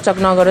धेरै चकचक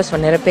नगरोस्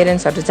भनेर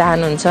पेरेन्ट्सहरू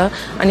चाहनुहुन्छ,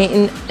 अनि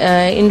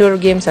इन्डोर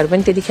गेम्सहरू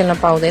पनि त्यति खेल्न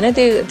पाउँदैन।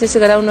 त्यसो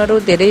गर्दा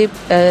उनीहरू धेरै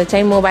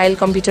चाहिँ मोबाइल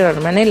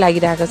कम्प्युटरहरूमा नै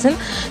लागिरहेका छन्।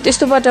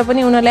 त्यस्तोबाट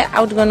पनि उनीहरूलाई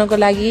आउट गर्नको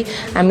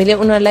लागि हामीले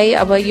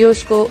उनीहरूलाई अब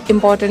यसको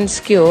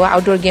इम्पोर्टेन्स के हो,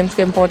 आउटडोर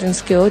गेम्सको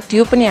इम्पोर्टेन्स के हो,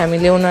 त्यो पनि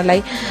हामीले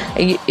उनीहरूलाई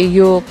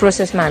यो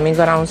प्रोसेसमा हामी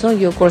गराउँछौँ,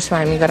 यो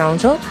कोर्समा हामी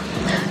गराउँछौँ।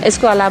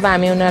 यसको अलावा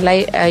हामी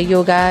उनीहरूलाई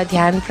योगा,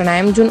 ध्यान,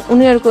 प्राणायाम जुन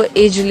उनीहरूको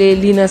एजले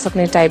लिन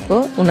सक्ने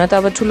टाइपको, हुन त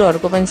अब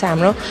ठुलोहरूको पनि छ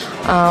हाम्रो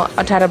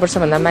 18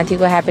 वर्षभन्दा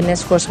माथिको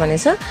ह्याप्पिनेस कोर्स भन्ने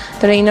छ,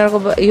 तर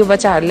यिनीहरूको यो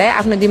बच्चाहरूलाई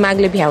आफ्नो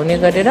दिमागले भ्याउने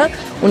गरेर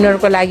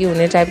उनीहरूको लागि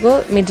हुने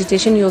टाइपको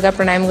मेडिटेसन, योगा,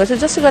 प्राणायाम गर्छ,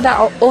 जसले गर्दा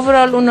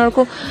ओभरअल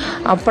उनीहरूको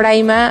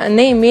पढाइमा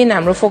नै मेन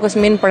हाम्रो फोकस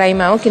मेन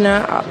पढाइमा हो। किन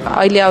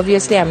अहिले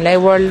अभियसली हामीलाई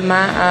वर्ल्डमा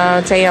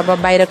चाहिँ अब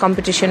बाहिर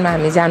कम्पिटिसनमा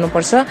हामी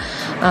जानुपर्छ,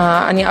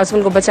 अनि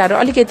आजकलको बच्चाहरू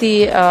अलिकति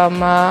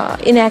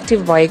इनएक्टिभ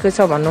भएको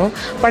छ भनौँ।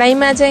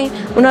 पढाइमा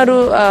चाहिँ उनीहरू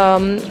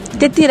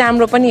त्यति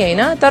राम्रो पनि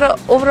होइन, तर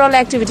ओभरअल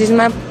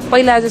एक्टिभिटिजमा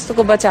पहिला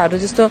जस्तोको बच्चाहरू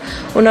जस्तो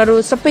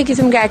उनीहरू सबै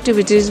किसिमको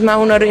एक्टिभिटिजमा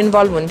उनीहरू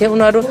इन्भल्भ हुन्थे।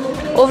 उनीहरू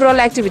ओभरअल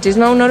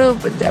एक्टिभिटिजमा उनीहरू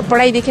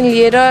पढाइदेखि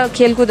लिएर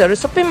खेलकुदहरू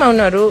सबैमा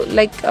उनीहरू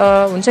लाइक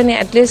हुन्छ नि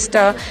एटलिस्ट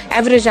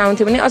एभरेज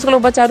आउँथ्यो भने आजकलको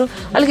बच्चाहरू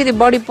अलिकति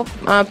बढी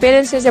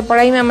पेरेन्ट्सले चाहिँ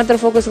पढाइमा मात्र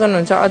फोकस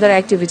गर्नुहुन्छ अदर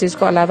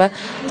एक्टिभिटिजको अलावा,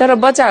 तर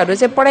बच्चाहरू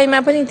चाहिँ पढाइमा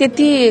पनि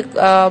त्यति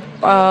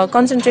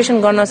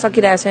कन्सन्ट्रेसन गर्न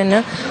सकिरहेको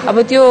छैन।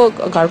 अब त्यो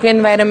घरको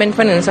इन्भाइरोमेन्ट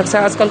पनि हुनसक्छ।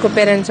 आजकलको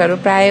पेरेन्ट्सहरू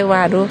प्रायः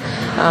उहाँहरू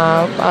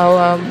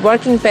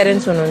वर्किङ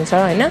पेरेन्ट्स हुनुहुन्छ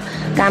होइन,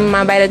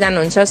 काममा बाहिर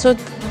जानुहुन्छ सो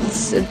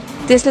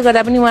त्यसले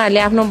गर्दा पनि उहाँहरूले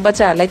आफ्नो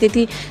बच्चाहरूलाई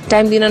त्यति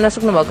टाइम दिन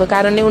नसक्नु भएको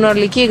कारणले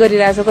उनीहरूले के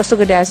गरिरहेछ कस्तो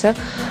गरिरहेछ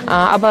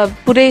अब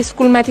पुरै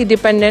स्कुलमाथि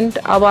डिपेन्डेन्ट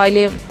अब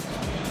अहिले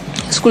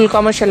स्कुल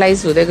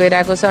कमर्सियलाइज हुँदै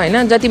गइरहेको छ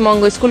होइन जति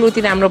महँगो स्कुल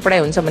उति राम्रो पढाइ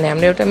हुन्छ भन्ने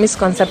हाम्रो एउटा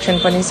मिसकन्सेप्सन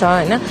पनि छ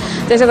होइन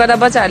त्यसले गर्दा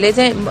बच्चाहरूले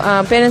चाहिँ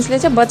पेरेन्ट्सले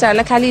चाहिँ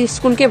बच्चाहरूलाई खालि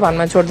स्कुलकै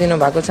भरमा छोडिदिनु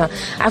भएको छ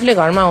आफूले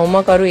घरमा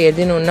होमवर्कहरू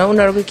हेरिदिनुहुन्न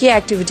उनीहरूको के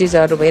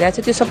एक्टिभिटिजहरू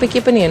भइरहेको छ त्यो सबै के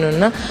पनि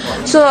हेर्नुहुन्न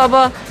सो अब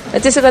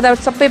त्यसले गर्दा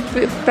सबै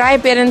प्राय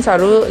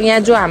पेरेन्ट्सहरू यहाँ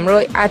जो हाम्रो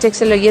आर्ट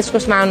एक्सेल र यस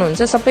कोर्समा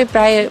आउनुहुन्छ सबै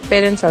प्राय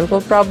पेरेन्ट्सहरूको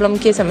प्रब्लम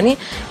के छ भने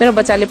मेरो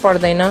बच्चाले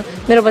पढ्दैन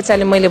मेरो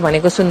बच्चाले मैले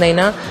भनेको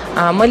सुन्दैन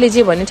मैले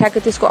जे भने ठ्याक्कै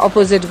त्यसको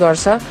अपोजिट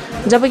गर्छ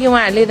जबकि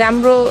उहाँहरूले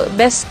राम्रो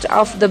बेस्ट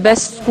अफ द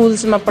बेस्ट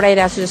स्कुल्समा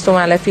पढाइरहेको छु जस्तो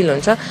उहाँलाई फिल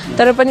हुन्छ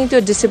तर पनि त्यो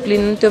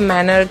डिसिप्लिन त्यो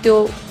म्यानर त्यो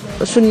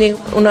सुन्ने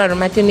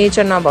उनीहरूमा त्यो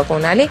नेचर नभएको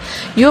हुनाले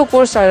यो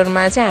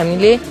कोर्सहरूमा चाहिँ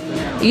हामीले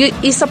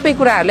यी सबै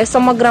कुराहरूलाई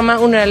समग्रमा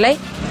उनीहरूलाई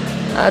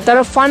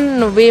तर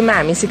फन वेमा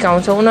हामी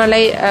सिकाउँछौँ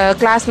उनीहरूलाई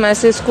क्लासमा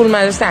जस्तै स्कुलमा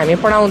जस्तै हामी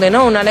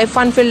पढाउँदैनौँ उनीहरूलाई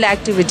फन फिल्ड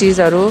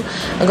एक्टिभिटिजहरू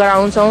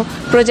गराउँछौँ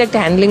प्रोजेक्ट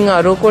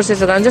ह्यान्डलिङहरू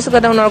कोर्सेसहरू गराउँछौँ जसले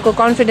गर्दा उनीहरूको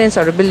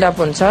कन्फिडेन्सहरू बिल्डअप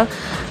हुन्छ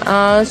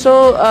सो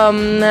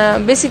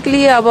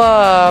बेसिकली अब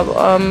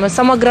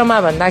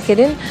समग्रमा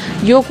भन्दाखेरि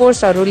यो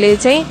कोर्सहरूले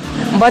चाहिँ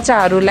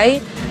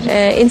बच्चाहरूलाई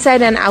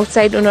इनसाइड एन्ड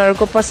आउटसाइड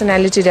उनीहरूको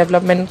पर्सनालिटी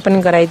डेभलपमेन्ट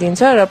पनि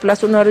गराइदिन्छ र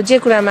प्लस उनीहरू जे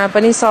कुरामा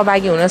पनि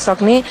सहभागी हुन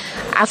सक्ने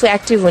आफू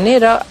एक्टिभ हुने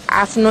र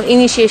आफ्नो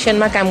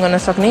इनिसिएसनमा काम गर्न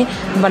सक्ने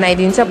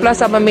बनाइदिन्छ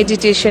प्लस अब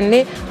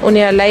मेडिटेसनले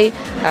उनीहरूलाई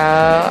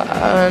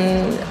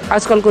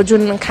आजकलको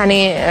जुन खाने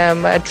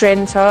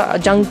ट्रेन्ड छ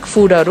जङ्क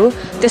फुडहरू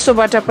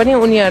त्यसोबाट पनि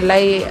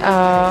उनीहरूलाई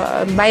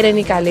बाहिर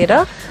निकालेर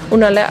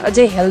उनीहरूलाई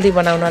अझै हेल्दी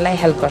बनाउनलाई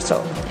हेल्प गर्छ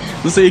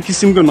जस्तै एक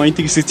किसिमको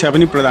नैतिक शिक्षा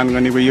पनि प्रदान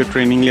गर्ने भयो यो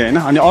ट्रेनिङले होइन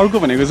अनि अर्को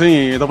भनेको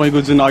चाहिँ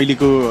तपाईँको जुन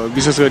अहिलेको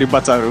विशेष गरी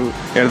बच्चाहरू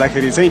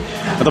हेर्दाखेरि चाहिँ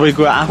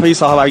तपाईँको आफै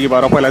सहभागी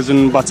भएर पहिला जुन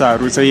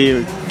बच्चाहरू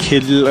चाहिँ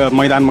खेल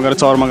मैदानमा गएर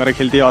चौरमा गएर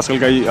खेल्थे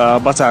आजकलका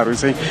बच्चाहरू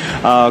चाहिँ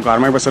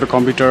घरमै बसेर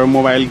कम्प्युटर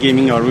मोबाइल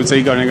गेमिङहरू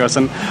चाहिँ गर्ने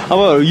गर्छन्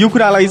अब यो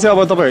कुरालाई चाहिँ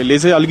अब तपाईँहरूले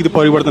चाहिँ अलिकति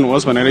परिवर्तन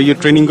होस् भनेर यो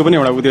ट्रेनिङको पनि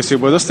एउटा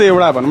उद्देश्य भयो जस्तै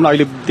एउटा भनौँ न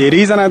अहिले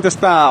धेरैजना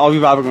त्यस्ता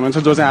अभिभावक हुनुहुन्छ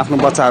जो चाहिँ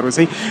आफ्नो बच्चाहरू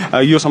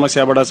चाहिँ यो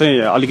समस्याबाट चाहिँ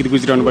अलिकति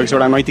गुज्रिरहनु भएको छ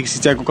एउटा नैतिक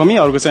शिक्षाको कमी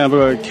अर्को चाहिँ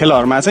अब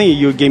खेलहरूमा चाहिँ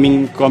यो गेमिङ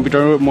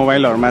कम्प्युटर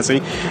मोबाइलहरूमा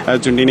चाहिँ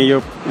झुन्डिने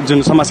यो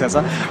जुन समस्या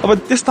छ अब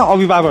त्यस्ता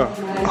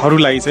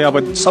अभिभावकहरूलाई चाहिँ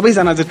अब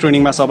सबैजना चाहिँ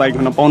ट्रेनिङमा सहभागी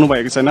हुन पाउनु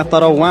भएको छैन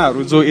तर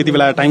उहाँहरू जो यति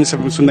बेला टाइम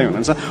सुन्दै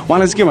हुनुहुन्छ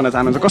उहाँलाई चाहिँ के भन्न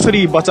चाहनुहुन्छ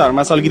कसरी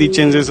बच्चाहरूमा चाहिँ अलिकति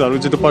चेन्जेसहरू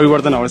जो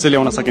परिवर्तनहरू चाहिँ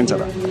ल्याउन सकिन्छ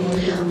र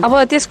अब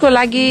त्यसको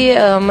लागि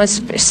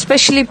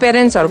स्पेसली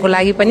पेरेन्ट्सहरूको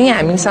लागि पनि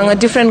हामीसँग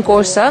डिफ्रेन्ट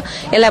कोर्स छ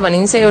यसलाई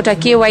भनिन्छ एउटा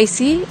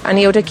केवाइसी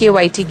अनि एउटा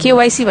केवाइटी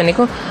केवाइसी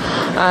भनेको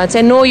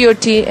चाहिँ नो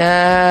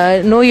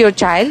योर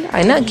चाइल्ड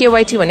होइन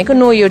केवाइटी भनेको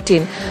नो योर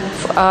टिन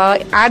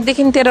 8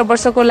 देखि 13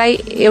 वर्षकोलाई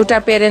एउटा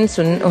पेरेन्ट्स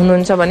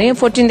हुनुहुन्छ भने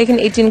 14 देखि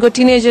 18 को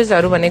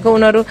टिनेजर्सहरू भनेको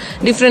उनीहरू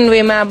डिफ्रेन्ट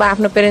वेमा अब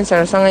आफ्नो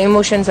पेरेन्ट्सहरूसँग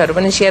इमोसन्सहरू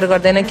पनि सेयर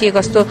गर्दैन के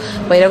कस्तो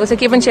भइरहेको छ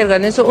के पनि सेयर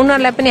गर्दैन सो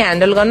उनीहरूलाई पनि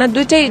ह्यान्डल गर्न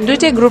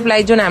दुइटै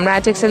ग्रुपलाई जुन हाम्रो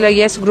आर्ट एक्सेल र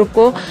यस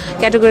ग्रुपको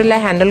क्याटेगोरीलाई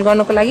ह्यान्डल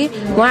गर्नको लागि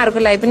उहाँहरूको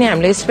लागि पनि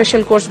हामीले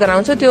स्पेसल कोर्स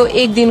गराउँछौँ त्यो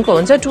 1 दिनको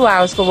हुन्छ 2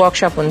 आवर्सको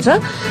वर्कसप हुन्छ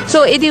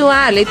सो यदि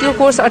उहाँहरूले त्यो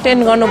कोर्स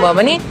अटेन्ड गर्नुभयो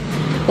भने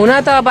हुन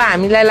त अब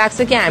हामीलाई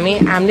लाग्छ कि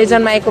हामीले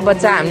जन्माएको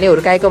बच्चा हामीले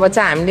हुर्काएको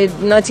बच्चा हामीले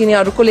नचिने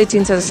अरू कसले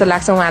चिन्छ जस्तो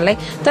लाग्छ उहाँहरूलाई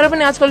तर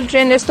पनि आजकल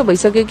ट्रेन्ड यस्तो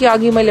भइसक्यो कि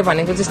अघि मैले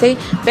भनेको जस्तै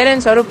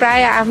पेरेन्ट्सहरू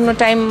प्राय आफ्नो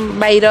टाइम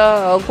बाहिर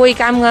कोही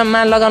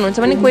काममा लगाउनुहुन्छ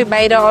भने कोही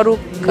बाहिर अरू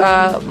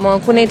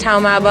कुनै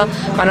ठाउँमा अब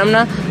भनौँ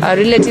न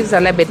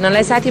रिलेटिभ्सहरूलाई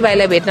भेट्नलाई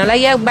साथीभाइलाई भेट्नलाई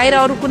या बाहिर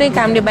अरू कुनै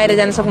कामले बाहिर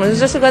जान सक्नुहुन्छ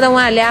जसले गर्दा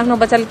उहाँहरूले आफ्नो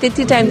बच्चालाई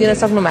त्यति टाइम दिन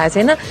सक्नु भएको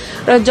छैन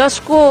र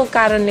जसको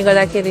कारणले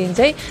गर्दाखेरि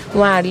चाहिँ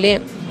उहाँहरूले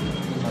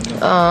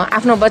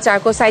आफ्नो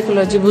बच्चाको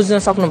साइकोलोजी बुझ्न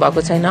सक्नु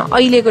भएको छैन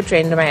अहिलेको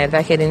ट्रेन्डमा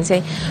हेर्दाखेरि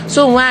चाहिँ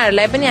सो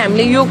उहाँहरूलाई पनि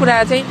हामीले यो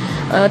कुरा चाहिँ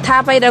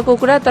थाहा पाइरहेको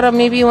कुरा तर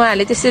मेबी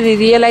उहाँहरूले त्यसरी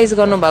रियलाइज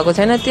गर्नुभएको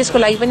छैन त्यसको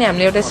लागि पनि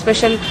हामीले एउटा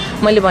स्पेसल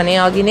मैले भने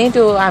अघि नै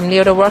त्यो हामीले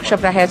एउटा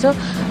वर्कसप राखेको छौँ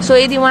सो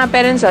यदि उहाँ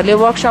पेरेन्ट्सहरूले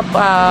वर्कसप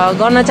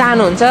गर्न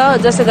चाहनुहुन्छ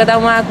जसले गर्दा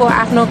उहाँको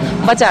आफ्नो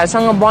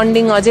बच्चाहरूसँग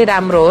बन्डिङ अझै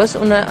राम्रो होस्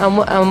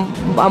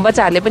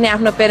बच्चाहरूले पनि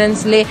आफ्नो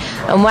पेरेन्ट्सले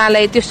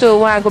उहाँलाई त्यस्तो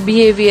उहाँको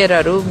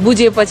बिहेभियरहरू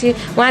बुझेपछि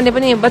उहाँले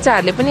पनि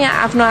बच्चाहरूले पनि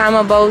आफ्नो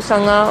आमा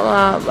बाउसँग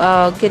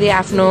के अरे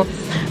आफ्नो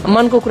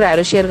मनको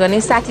कुराहरू सेयर गर्ने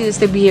साथी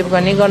जस्तै बिहेभ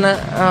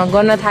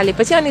गर्न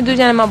थालेपछि अनि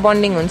दुईजनामा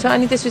बन्डिङ हुन्छ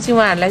अनि त्यसपछि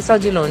उहाँहरूलाई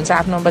सजिलो हुन्छ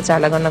आफ्नो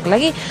बच्चाहरूलाई गर्नको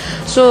लागि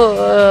सो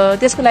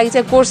त्यसको लागि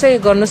चाहिँ कोर्सै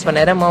गर्नुहोस्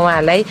भनेर म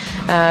उहाँहरूलाई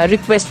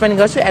रिक्वेस्ट पनि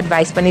गर्छु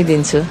एडभाइस पनि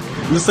दिन्छु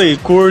जस्तै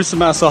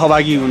कोर्समा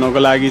सहभागी हुनको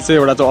लागि चाहिँ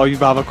एउटा त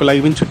अभिभावकको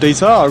लागि पनि छुट्टै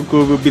छ अर्को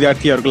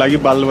विद्यार्थीहरूको लागि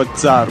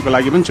बालबच्चाहरूको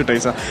लागि पनि छुट्टै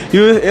छ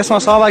यो यसमा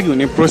सहभागी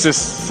हुने प्रोसेस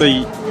चाहिँ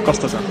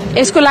कस्तो छ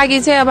यसको लागि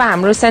चाहिँ अब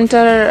हाम्रो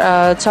सेन्टर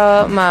छ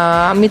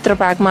मित्र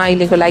पार्कमा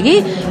अहिलेको लागि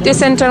त्यो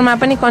सेन्टर सेन्टरमा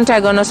पनि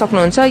कन्ट्याक्ट गर्न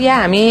सक्नुहुन्छ या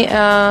हामी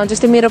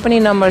जस्तै मेरो पनि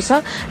नम्बर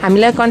छ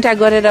हामीलाई कन्ट्याक्ट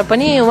गरेर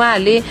पनि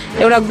उहाँहरूले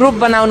एउटा ग्रुप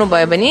बनाउनु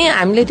भयो भने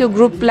हामीले त्यो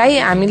ग्रुपलाई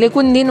हामीले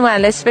कुन दिन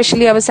उहाँहरूलाई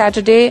स्पेसली अब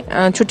स्याटरडे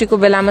छुट्टीको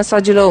बेलामा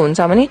सजिलो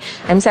हुन्छ भने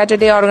हामी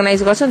स्याटरडे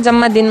अर्गनाइज गर्छौँ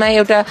जम्मा दिनमा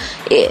एउटा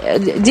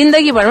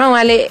जिन्दगीभरमा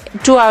उहाँले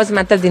 2 आवर्स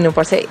मात्र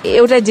दिनुपर्छ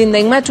एउटा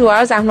जिन्दगीमा 2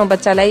 आवर्स आफ्नो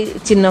बच्चालाई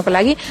चिन्नको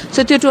लागि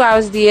सो त्यो 2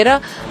 आवर्स दिएर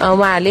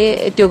उहाँहरूले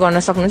त्यो गर्न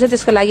सक्नुहुन्छ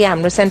त्यसको लागि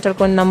हाम्रो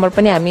सेन्टरको नम्बर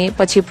पनि हामी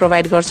पछि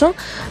प्रोभाइड गर्छौँ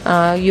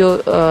यो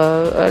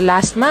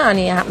लास्टमा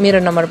अनि मेरो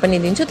नम्बर पनि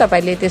दिन्छु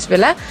तपाईँले त्यस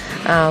बेला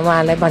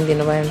उहाँलाई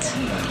भनिदिनु भयो हुन्छ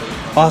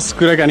हस्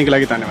कुराकानीको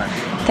लागि धन्यवाद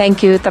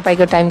थ्याङ्क यू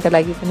तपाईँको टाइमको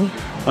लागि पनि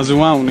हजुर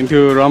उहाँ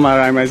हुनुहुन्थ्यो रमा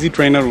रायमाझी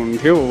ट्रेनर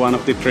हुनुहुन्थ्यो वान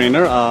अफ द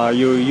ट्रेनर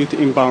यो युथ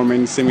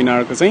इम्पावरमेन्ट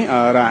सेमिनारको चाहिँ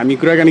र हामी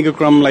कुराकानीको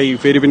क्रमलाई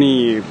फेरि पनि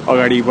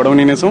अगाडि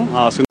बढाउने नै छौँ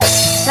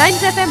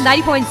टाइम्स एफएम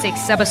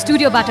 90.6 अब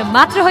स्टुडियोबाट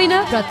मात्र होइन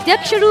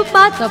प्रत्यक्ष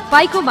रूपमा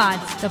तपाईँको माझ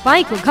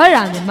तपाईँको घर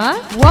आँगनमा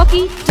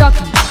वॉकी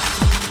टॉकी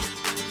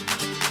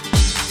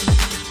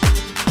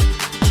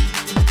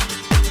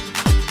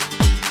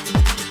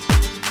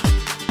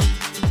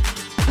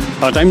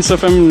टाइम्स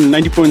एफएम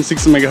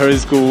 90.6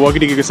 मेगाहर्जको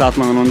वकिटकीको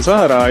साथमा हुनुहुन्छ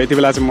र यति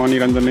बेला चाहिँ म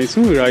निरञ्जन नै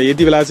छु र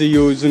यति बेला चाहिँ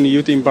यो जुन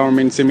युथ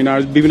इम्पावरमेन्ट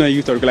सेमिनार विभिन्न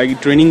युथहरूको लागि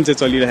ट्रेनिङ चाहिँ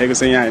चलिरहेको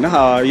छ यहाँ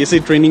होइन यसै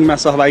ट्रेनिङमा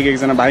सहभागी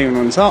एकजना भाइ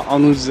हुनुहुन्छ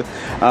अनुज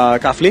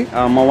काफले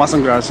म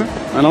उहाँसँग रहेको छु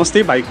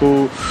नमस्ते भाइको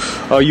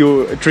यो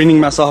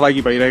ट्रेनिङमा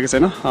सहभागी भइरहेको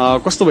छैन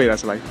कस्तो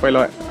भइरहेछ भाइ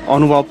पहिला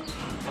अनुभव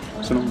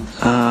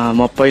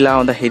म पहिला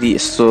आउँदाखेरि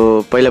यस्तो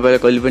पहिला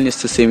कहिले पनि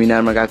यस्तो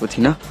सेमिनारमा गएको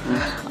थिइनँ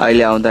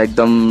अहिले आउँदा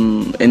एकदम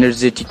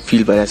एनर्जेटिक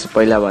फिल भइरहेछ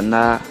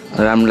पहिलाभन्दा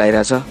राम्रो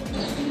लागिरहेछ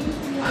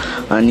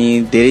अनि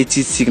धेरै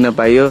चिज सिक्न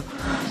पाइयो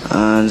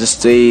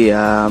जस्तै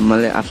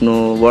मैले आफ्नो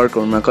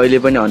वर्कहरूमा कहिले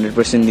पनि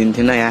 100%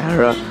 दिन्थेन यहाँ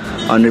र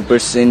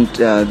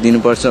 100%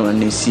 दिनुपर्छ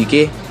भन्ने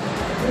सिकेँ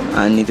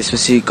अनि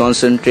त्यसपछि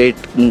कन्सन्ट्रेट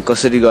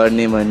कसरी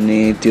गर्ने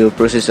भन्ने त्यो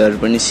प्रोसेसहरू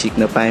पनि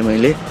सिक्न पाएँ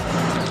मैले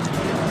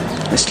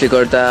यसले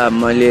गर्दा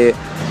मैले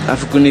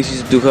आफू कुनै चिज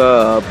दुःख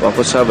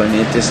भएको छ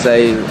भने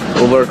त्यसलाई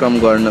ओभरकम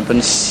गर्न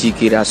पनि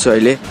सिकिरहेको छु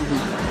अहिले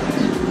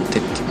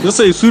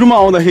जस्तै सुरुमा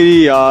आउँदाखेरि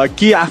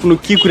के आफ्नो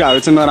के कुराहरू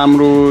चाहिँ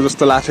नराम्रो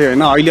जस्तो लाग्थ्यो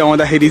होइन अहिले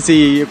आउँदाखेरि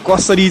चाहिँ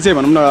कसरी चाहिँ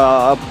भनौँ न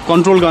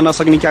कन्ट्रोल गर्न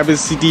सक्ने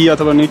क्यापेसिटी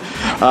अथवा नि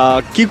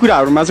के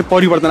कुराहरूमा चाहिँ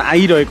परिवर्तन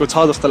आइरहेको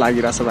छ जस्तो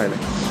लागिरहेछ भाइलाई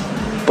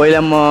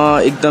पहिला म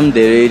एकदम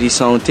धेरै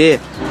रिसाउँथेँ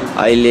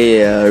अहिले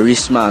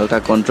रिसमा हल्का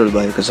कन्ट्रोल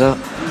भएको छ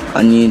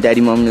अनि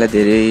ड्याडी मम्मीलाई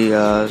धेरै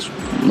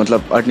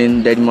मतलब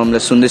अटेन्ड ड्याडी मम्मीलाई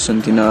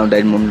सुन्थिनँ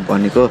ड्याडी मम्मीले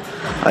भनेको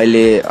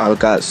अहिले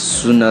हल्का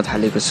सुन्न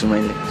थालेको छु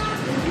मैले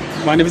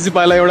भनेपछि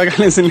पहिला एउटा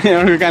गाली सुन्ने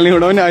एउटा गाली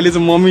उठाउने अहिले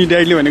चाहिँ मम्मी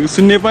ड्याडीले भनेको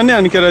सुन्ने पनि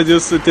अनि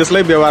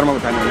त्यसलाई व्यवहारमा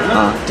उठाउने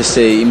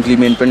त्यसै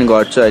इम्प्लिमेन्ट पनि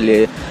गर्छु अहिले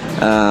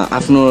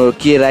आफ्नो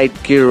के राइट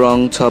के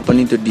रङ छ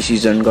पनि त्यो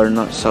डिसिजन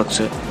गर्न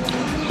सक्छ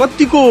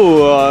कतिको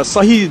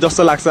सही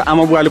जस्तो लाग्छ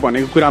आमा बुवाले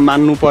भनेको कुरा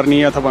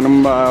मान्नुपर्ने अथवा भनौँ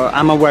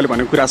आमा बुवाले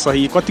भनेको कुरा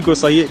सही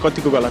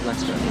कतिको गलत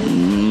लाग्छ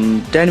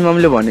ड्याडी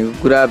मम्मीले भनेको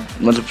कुरा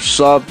मतलब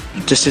सब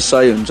त्यस्तै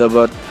सही हुन्छ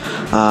बट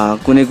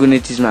कुनै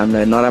चिजमा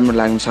हामीलाई नराम्रो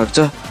लाग्न सक्छ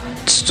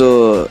त्यस्तो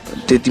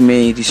त्यतिमै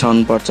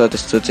रिसाउनु पर्छ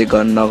त्यस्तो चाहिँ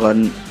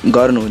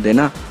गर्नु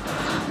हुँदैन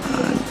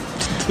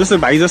जस्तै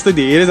भाइ जस्तै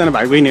धेरैजना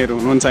भाइ बहिनीहरू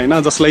हुनुहुन्छ होइन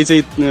जसलाई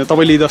चाहिँ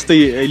तपाईँले जस्तै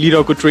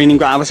लिरहेको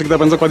ट्रेनिङको आवश्यकता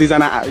पनि छ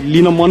कतिजना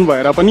लिन मन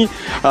भएर पनि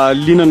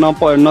लिन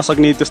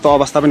नसक्ने त्यस्तो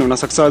अवस्था पनि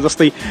हुनसक्छ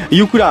जस्तै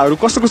यो कुराहरू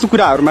कस्तो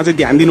कुराहरूमा चाहिँ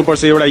ध्यान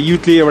दिनुपर्छ एउटा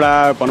युथले एउटा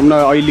भनौँ न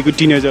अहिलेको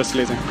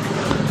टिनेजर्सले चाहिँ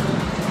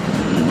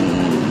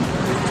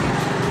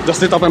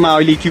जस्तै तपाईँमा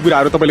अहिले के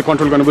कुराहरू तपाईँले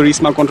कन्ट्रोल गर्नुपर्छ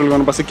रिसमा कन्ट्रोल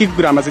गर्नुपर्छ के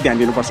कुरामा चाहिँ ध्यान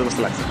दिनुपर्छ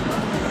जस्तो लाग्छ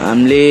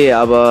हामीले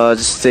अब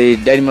जस्तै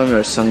ड्याडी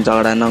मम्मीहरूसँग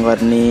झगडा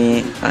नगर्ने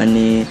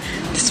अनि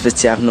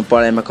त्यसपछि आफ्नो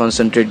पढाइमा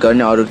कन्सन्ट्रेट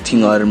गर्ने अरू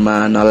थिङहरूमा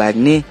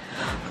नलाग्ने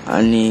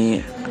अनि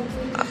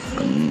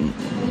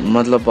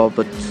मतलब अब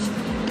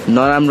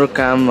नराम्रो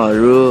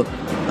कामहरू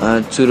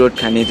चुरोट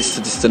खाने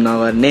त्यस्तो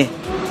नगर्ने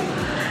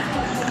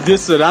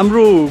त्यस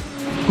राम्रो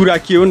कुरा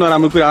के हो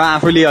नराम्रो कुरा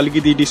आफैले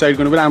अलिकति डिसाइड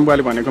गर्नु पऱ्यो आमा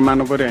बुवाले भनेको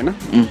मान्नु पऱ्यो होइन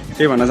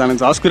त्यही भन्न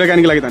चाहनुहुन्छ हस्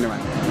कुराकानीको लागि धन्यवाद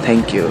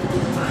thank you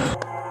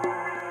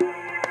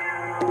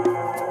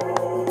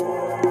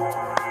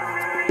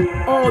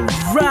All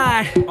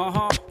right,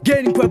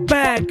 getting quite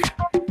back.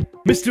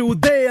 Mr.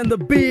 Uday on the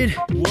beat,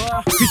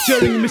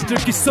 featuring Mr.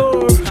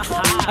 Kishore.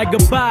 I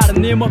got by the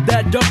name of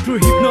that Dr.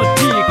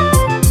 Hypnotic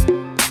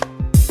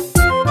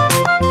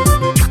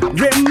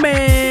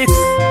Remix.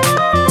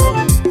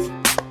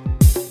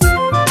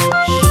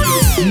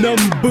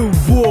 Number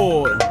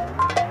 1.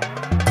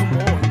 Come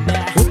on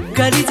now.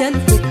 Kari jan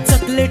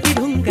chocolate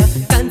dhunga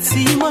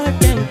kansi ma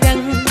tang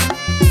tang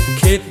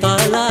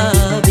khetala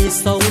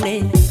bisaune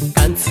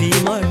kansi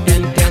ma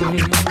tang tang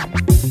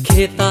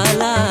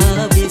khetala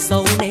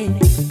bisaune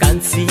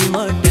kansi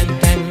ma tang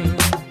tang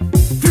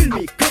feel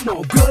me come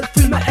on girl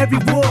feel my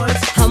every word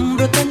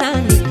hamro ta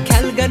nani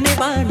khel गर्ने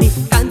बानी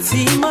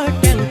kansi ma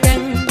tang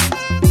tang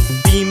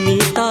timi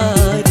ta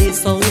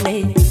risaune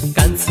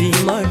kansi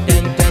ma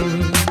tang tang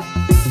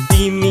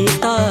timi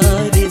ta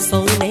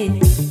risaune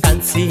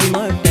kansi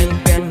ma tang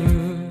tang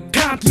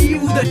can't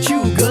live without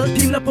you girl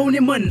तिमीलाई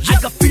पाउने मन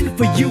I got feel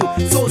for you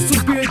so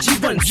superior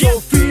जीवन so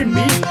feel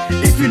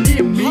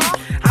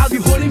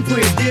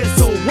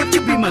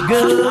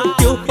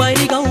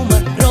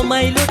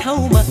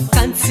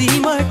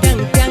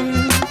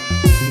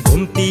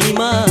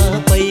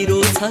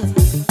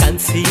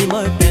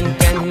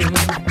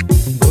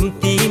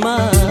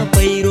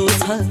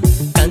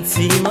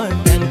कान्छीमा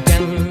ट्याङ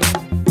ट्याङ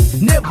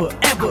Never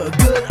ever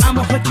girl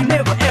I'ma hurt you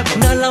never ever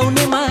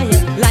नलाउने माया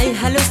लाई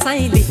हालो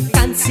साइली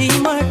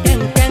कान्छीमा ट्याङ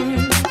ट्याङ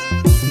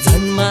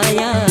झन्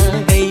माया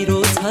गहिरो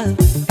छ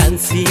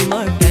कान्छीमा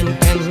ट्याङ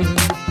ट्याङ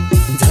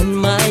झन्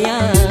माया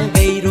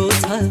गहिरो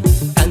छ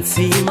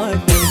कान्छीमा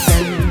ट्याङ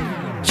ट्याङ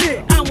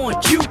Yeah I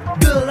want you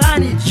girl I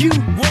need you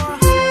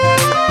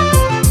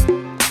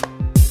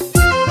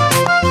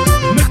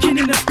Making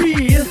it a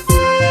feel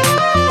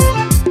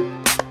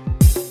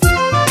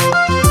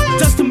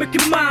Just to make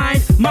it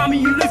mine Mommy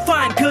you look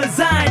fine cause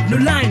I ain't no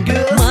line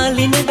girl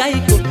मालिन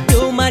गाईको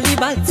त्यो माली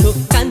बाछो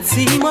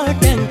कान्छीमा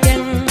ट्याङ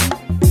ट्याङ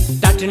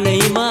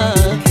टाट्नैमा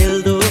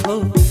खेल्दो हो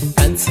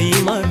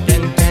कान्छीमा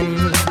ट्याङ ट्याङ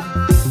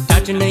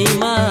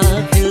टाट्नैमा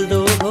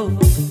खेल्दो हो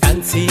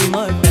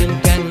कान्छीमा ट्याङ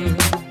ट्याङ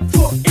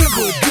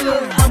Forever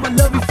girl I'ma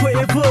love you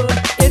forever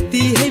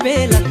यति है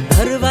बेला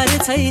घरबार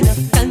छैन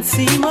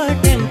कान्छीमा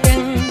ट्याङ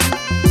ट्याङ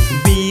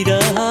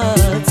बिरह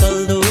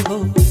चल्दो हो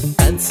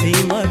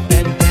कान्छीमा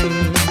ट्याङ ट्याङ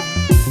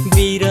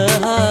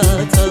बिरह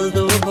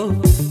चल्दो हो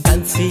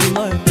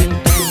कान्छीमा ट्याङ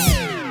ट्याङ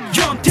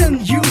Yo I'm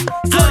telling you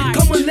Sorry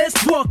come on let's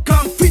walk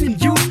I'm feeling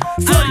you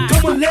Sorry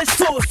come on let's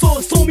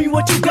show me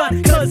what you got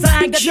Cause I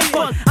ain't got your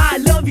fun I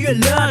love you a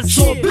lot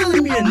So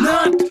believe me or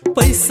not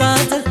पैसा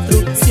जत्रो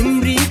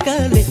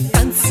सिम्रिकाले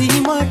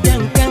कान्छीमा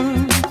ट्याङ ट्याङ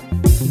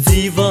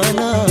जीवन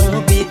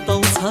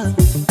बिताउँछ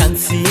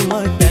कान्छीमा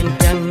ट्याङ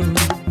ट्याङ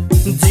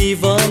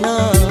जीवन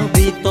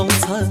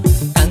बिताउँछ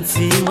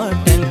कान्छीमा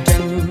ट्याङ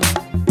ट्याङ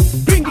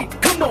Bring it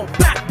come on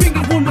back bring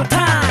it one more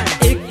time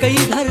एकै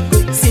घरको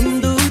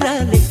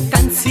सिन्दुराले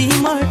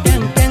कान्छीमा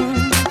ट्याङ ट्याङ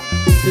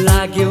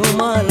लाग्यो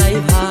मलाई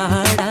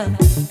भाडा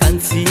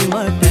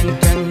कान्छीमा ट्याङ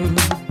ट्याङ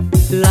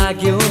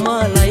लाग्यो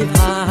मलाई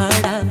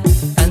भाडा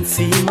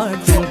कान्छीमा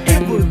ट्याङ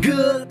ट्याङ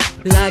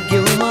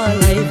लाग्यो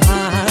मलाई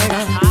भाडा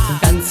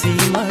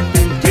कान्छीमा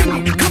ट्याङ ट्याङ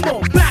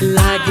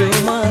लाग्यो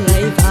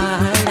मलाई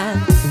भाडा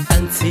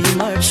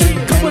कान्छीमा ट्याङ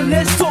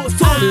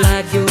ट्याङ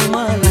लाग्यो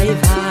मलाई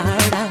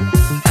भाडा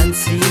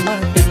कान्छीमा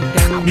ट्याङ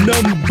ट्याङ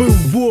Number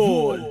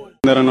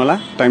 1 नरनोला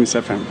times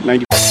FM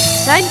 90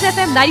 times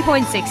FM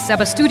 90.6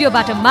 अब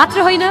स्टुडियोबाट मात्र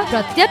होइन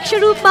प्रत्यक्ष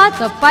रूपमा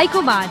तपाईको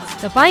माझ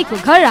तपाईको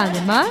घर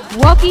आँगनमा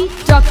वॉकी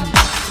टॉकी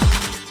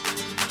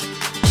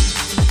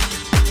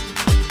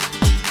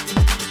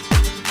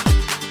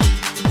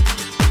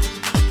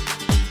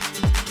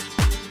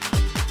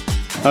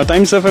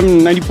टाइम्स एफएम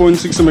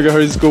 90.6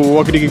 मेगाहर्जको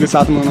वॉकी टॉकीको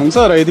साथमा हुनुहुन्छ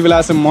र यति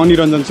बेला चाहिँ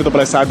मनोरञ्जन चाहिँ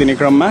तपाईँलाई साथ दिने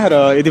क्रममा र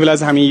यति बेला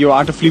चाहिँ हामी यो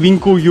आर्ट अफ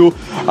लिभिङको यो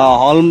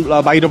हल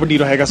बाहिरपट्टि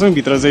रहेका छौँ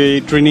भित्र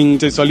चाहिँ ट्रेनिङ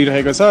चाहिँ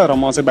चलिरहेको छ र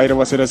म चाहिँ बाहिर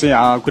बसेर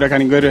चाहिँ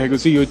कुराकानी गरिरहेको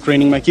छु यो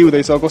ट्रेनिङमा के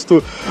हुँदैछ कस्तो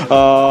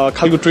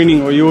खालको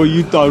ट्रेनिङ हो यो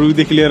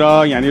युथहरूदेखि लिएर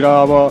यहाँनिर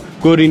अब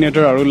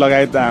कोअर्डिनेटरहरू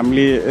लगायत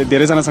हामीले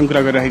धेरैजनासँग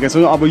कुरा गरिरहेका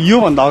छौँ अब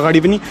योभन्दा अगाडि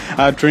पनि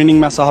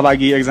ट्रेनिङमा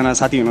सहभागी एकजना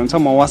साथी हुनुहुन्छ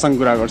म उहाँसँग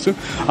कुरा गर्छु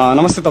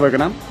नमस्ते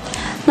तपाईँको नाम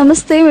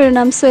नमस्ते मेरो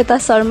नाम श्वेता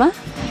शर्मा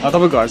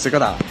तपाईँको घर चाहिँ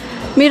कता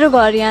मेरो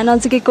घर यहाँ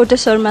नजिकै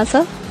कोटेश्वरमा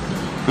छ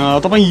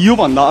तपाईँ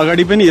योभन्दा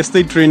अगाडि पनि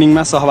यस्तै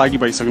ट्रेनिङमा सहभागी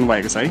भइसक्नु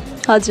भएको छ है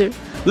हजुर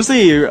जस्तै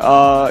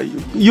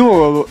यो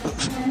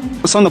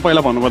सबभन्दा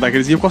पहिला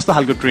भन्नुपर्दाखेरि चाहिँ यो कस्तो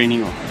खालको ट्रेनिङ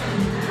हो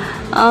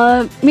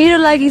मेरो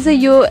लागि चाहिँ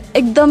यो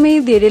एकदमै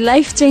धेरै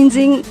लाइफ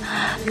चेन्जिङ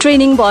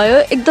ट्रेनिङ भयो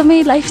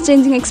एकदमै लाइफ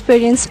चेन्जिङ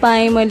एक्सपिरियन्स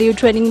पाएँ मैले यो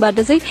ट्रेनिङबाट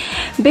चाहिँ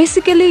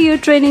बेसिकली यो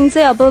ट्रेनिङ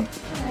चाहिँ अब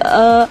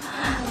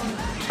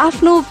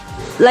आफ्नो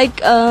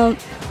लाइक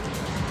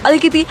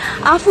अलिकति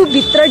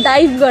आफूभित्र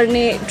डाइभ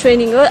गर्ने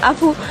ट्रेनिङ हो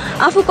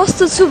आफू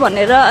कस्तो छु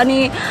भनेर अनि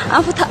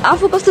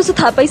आफू कस्तो छु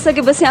थाहा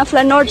पाइसकेपछि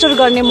आफूलाई नर्चर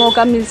गर्ने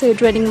मौका मिल्छ यो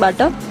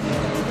ट्रेनिङबाट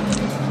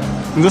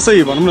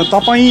जस्तै भनौँ न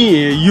तपाईँ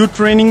यो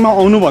ट्रेनिङमा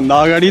आउनुभन्दा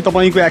अगाडि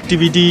तपाईँको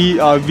एक्टिभिटी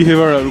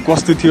बिहेभियरहरू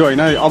कस्तो थियो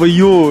होइन अब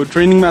यो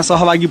ट्रेनिङमा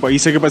सहभागी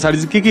भइसके पछाडि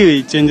चाहिँ के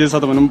चेन्जेस छ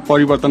त भनौँ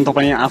परिवर्तन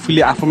तपाईँ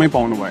आफूले आफूमै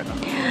पाउनुभयो त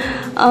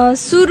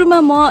सुरुमा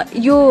म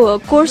यो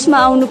कोर्समा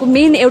आउनुको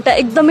मेन एउटा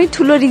एकदमै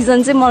ठुलो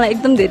रिजन चाहिँ मलाई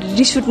एकदम धेरै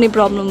रिस उठ्ने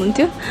प्रब्लम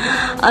हुन्थ्यो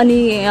अनि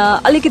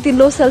अलिकति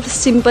लो सेल्फ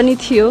स्टिम पनि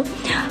थियो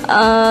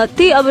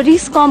त्यही अब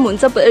रिस कम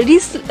हुन्छ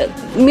रिस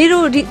मेरो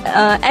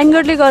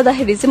एङ्गरले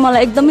गर्दाखेरि चाहिँ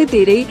मलाई एकदमै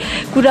धेरै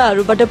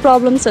कुराहरूबाट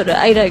प्रब्लम्सहरू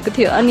आइरहेको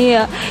थियो अनि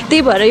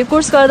त्यही भएर यो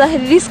कोर्स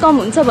गर्दाखेरि रिस कम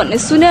हुन्छ भन्ने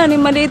सुने अनि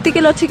मैले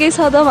यतिकै ल ठिकै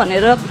छ त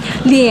भनेर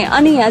लिएँ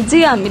अनि यहाँ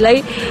जे हामीलाई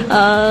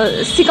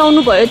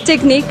सिकाउनु भयो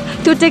टेक्निक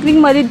त्यो टेक्निक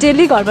मैले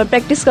डेली घरमा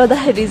प्र्याक्टिस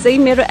गर्दाखेरि चाहिँ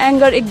मेरो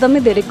एङ्गर एकदमै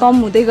धेरै कम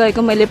हुँदै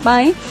गएको मैले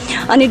पाएँ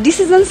अनि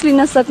डिसिजन्स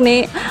लिन सक्ने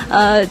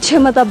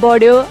क्षमता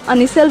बढ्यो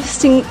अनि सेल्फ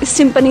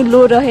स्टिम पनि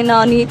लो रहेन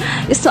अनि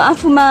यस्तो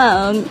आफूमा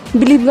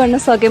बिलिभ गर्न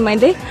सकेँ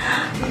मैले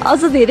अझ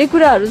धेरै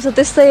कुराहरू छ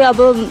त्यस्तै अब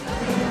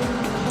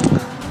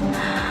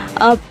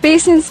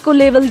पेसेन्सको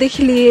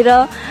लेभलदेखि लिएर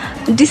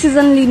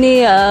डिसिजन लिने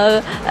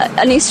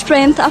अनि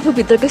स्ट्रेन्थ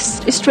आफूभित्रको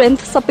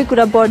स्ट्रेन्थ सबै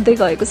कुरा बढ्दै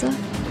गएको छ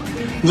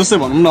जस्तै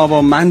भनौँ न अब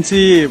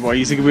मान्छे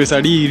भइसके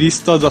पछाडि रिस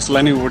त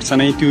जसलाई नै उठ्छ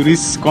नै त्यो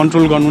रिस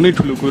कन्ट्रोल गर्नु नै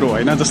ठुलो कुरो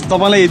होइन जस्तो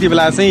तपाईँलाई यति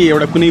बेला चाहिँ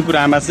एउटा कुनै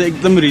कुरामा चाहिँ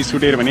एकदम रिस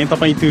उठेर भने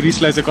तपाईँ त्यो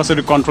रिसलाई चाहिँ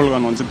कसरी कन्ट्रोल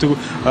गर्नुहुन्छ त्यो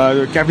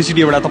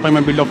क्यापेसिटी एउटा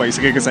तपाईँमा बिल्डअप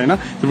भइसकेको छैन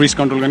त्यो रिस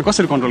कन्ट्रोल गर्ने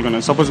कसरी कन्ट्रोल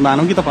गर्नुहुन्छ सपोज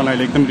मानौँ कि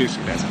तपाईँलाई एकदम रिस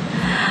उठेको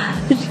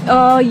छ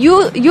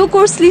यो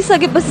कोर्स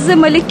लिइसकेपछि चाहिँ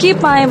मैले के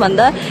पाएँ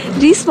भन्दा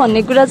रिस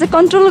भन्ने कुरा चाहिँ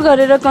कन्ट्रोल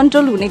गरेर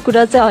कन्ट्रोल हुने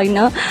कुरा चाहिँ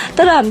होइन,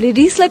 तर हामीले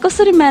रिसलाई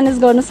कसरी म्यानेज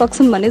गर्न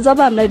सक्छौँ भने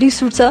जब हामीलाई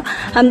रिस उठ्छ,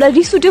 हामीलाई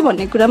रिस उठ्यो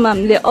भन्ने कुरामा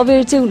हामीले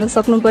अवेर चाहिँ हुन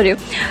सक्नु पर्यो।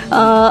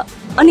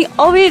 अनि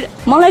अवेर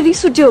मलाई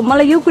रिस उठ्यो,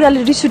 मलाई यो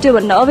कुराले रिस उठ्यो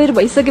भनेर अवेर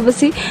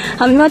भइसकेपछि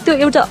हामीमा त्यो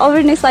एउटा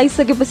अवेरनेस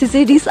आइसकेपछि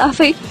चाहिँ रिस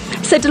आफै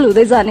सेटल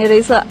हुँदै जाने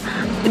रहेछ।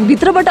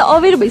 भित्रबाट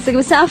अवेर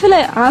भइसकेपछि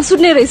आफैलाई हाँस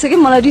उठ्ने रहेछ कि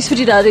मलाई रिस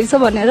उठिरहेको रहेछ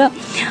भनेर।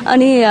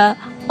 अनि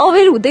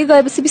अवेर हुँदै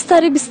गएपछि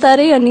बिस्तारै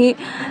बिस्तारै अनि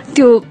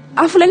त्यो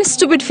आफूलाई नै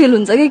स्टुपिड फिल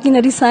हुन्छ कि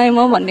किन रिसाएँ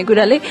म भन्ने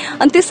कुराले,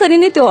 अनि त्यसरी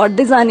नै त्यो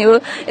हट्दै जाने हो।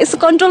 यसो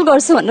कन्ट्रोल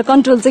गर्छु भनेर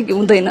कन्ट्रोल चाहिँ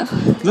हुँदैन।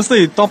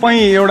 जस्तै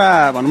तपाईँ एउटा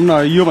भनौँ न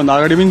योभन्दा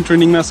अगाडि पनि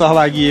ट्रेनिङमा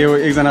सहभागी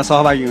एकजना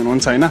सहभागी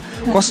हुनुहुन्छ होइन,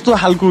 कस्तो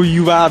खालको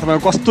युवा अथवा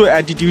कस्तो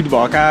एटिट्युड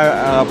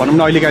भएका भनौँ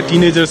न अहिलेका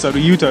टिनेजर्सहरू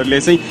युथहरूले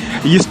चाहिँ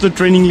यस्तो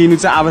ट्रेनिङ लिनु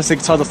चाहिँ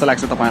आवश्यक छ जस्तो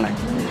लाग्छ तपाईँलाई?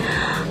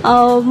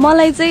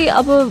 मलाई चाहिँ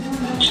अब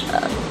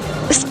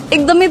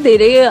एकदमै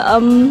धेरै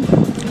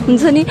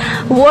हुन्छ नि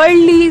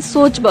वर्ल्डली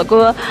सोच भएको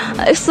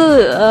यस्तो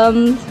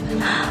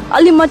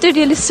अलि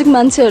मटेरियलिस्टिक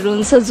मान्छेहरू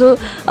हुन्छ जो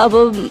अब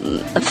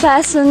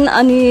फ्यासन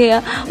अनि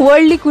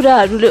वर्ल्डली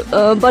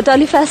कुराहरूबाट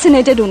अलि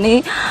फेसिनेटेड हुने,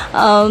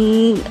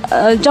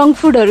 जङ्क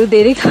फुडहरू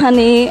धेरै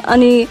खाने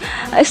अनि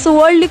यस्तो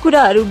वर्ल्डली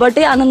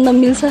कुराहरूबाटै आनन्द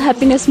मिल्छ,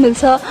 ह्याप्पिनेस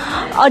मिल्छ,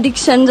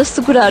 एडिक्सन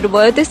जस्तो कुराहरू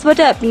भयो त्यसबाट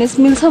ह्याप्पिनेस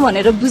मिल्छ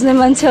भनेर बुझ्ने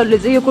मान्छेहरूले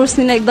चाहिँ यो कोर्स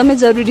लिन एकदमै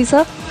जरुरी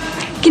छ।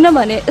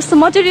 किनभने यस्तो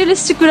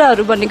मटेरियलिस्टिक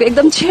कुराहरू भनेको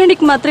एकदम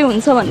क्षणिक मात्रै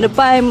हुन्छ भनेर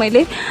पाएँ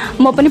मैले,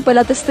 म पनि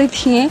पहिला त्यस्तै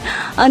थिएँ।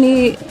 अनि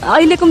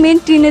अहिलेको मेन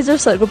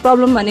टिनेजर्सहरूको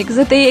प्रब्लम भनेको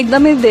चाहिँ त्यही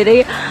एकदमै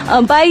धेरै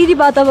बाहिरी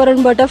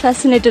वातावरणबाट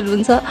फेसिनेटेड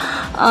हुन्छ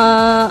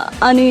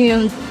अनि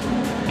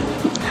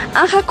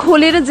आँखा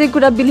खोलेर जे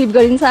कुरा बिलिभ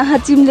गरिन्छ, आँखा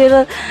चिम्लेर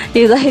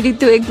हेर्दाखेरि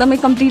त्यो एकदमै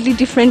कम्प्लिटली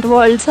डिफ्रेन्ट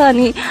वर्ल्ड छ।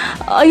 अनि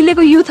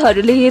अहिलेको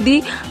युथहरूले यदि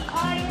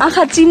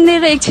आँखा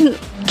चिम्लेर एकछिन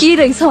के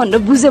रहेछ भनेर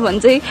बुझ्यो भने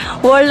चाहिँ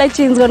वर्ल्डलाई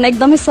चेन्ज गर्न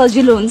एकदमै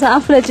सजिलो हुन्छ,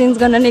 आफूलाई चेन्ज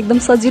गर्न नि एकदम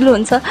सजिलो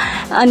हुन्छ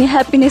अनि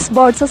ह्याप्पिनेस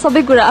बढ्छ,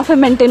 सबै कुरा आफै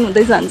मेन्टेन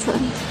हुँदै जान्छ।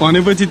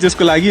 भनेपछि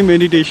त्यसको लागि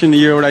मेडिटेसन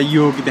यो एउटा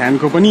योग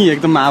ध्यानको पनि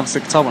एकदम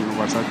आवश्यक छ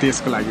भन्नुपर्छ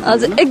त्यसको लागि?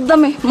 हजुर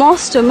एकदमै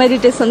मस्ट हो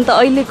मेडिटेसन त,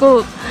 अहिलेको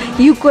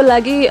युगको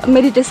लागि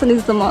मेडिटेसन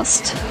इज द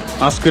मस्ट।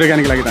 हस्,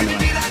 कुराकानीको लागि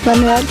धन्यवाद।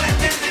 धन्यवाद।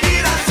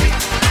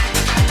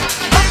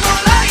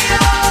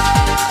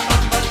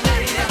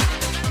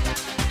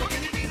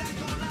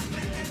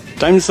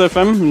 टाइम्स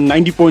एफएम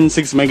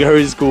 90.6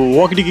 मेगाहर्जको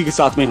वकिटकीको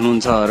साथमै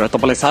हुनुहुन्छ र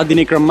तपाईँलाई साथ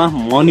दिने क्रममा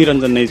म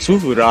निरञ्जन नै छु।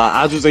 र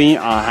आज चाहिँ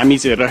हामी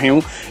चाहिँ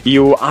रह्यौँ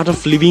यो आर्ट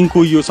अफ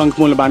लिभिङको यो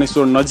शङ्खमूल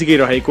बानेश्वर नजिकै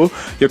रहेको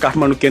यो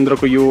काठमाडौँ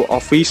केन्द्रको यो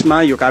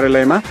अफिसमा, यो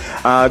कार्यालयमा,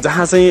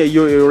 जहाँ चाहिँ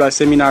यो एउटा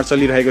सेमिनार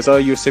चलिरहेको छ।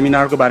 यो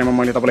सेमिनारको बारेमा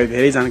मैले तपाईँलाई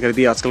धेरै जानकारी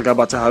दिएँ। आजकलका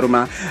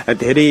बच्चाहरूमा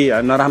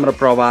धेरै नराम्रो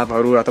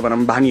प्रभावहरू अथवा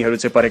बानीहरू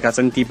चाहिँ परेका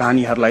छन्। ती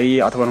बानीहरूलाई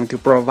अथवा त्यो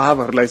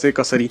प्रभावहरूलाई चाहिँ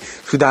कसरी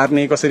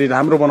सुधार्ने, कसरी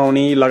राम्रो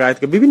बनाउने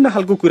लगायतका विभिन्न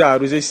खालको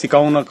कुराहरू चाहिँ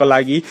सिकाउनको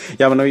लागि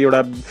या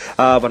एउटा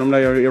भनौँ न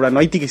एउटा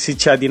नैतिक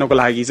शिक्षा दिनको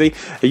लागि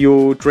चाहिँ यो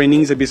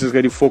ट्रेनिङ चाहिँ विशेष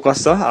गरी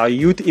फोकस छ।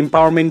 युथ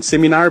इम्पावरमेन्ट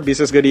सेमिनार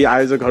विशेष गरी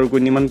आयोजकहरूको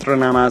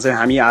निमन्त्रणामा चाहिँ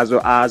हामी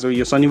आज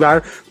यो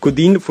शनिबारको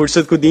दिन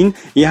फुर्सदको दिन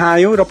यहाँ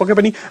आयौँ र पक्कै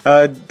पनि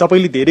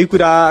तपाईँले धेरै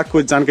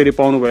कुराको जानकारी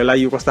पाउनुभयो होला।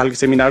 यो कस्तो खालको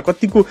सेमिनार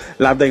कतिको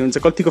लाभदायी हुन्छ,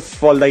 कतिको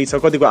फलदायी छ,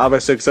 कतिको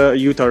आवश्यक छ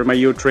युथहरूमा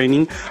यो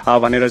ट्रेनिङ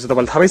भनेर चाहिँ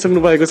तपाईँले थाहा पाइसक्नु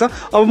भएको छ।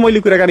 अब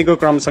मैले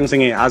कुराकानीको क्रम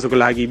सँगसँगै आजको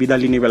लागि बिदा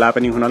लिने बेला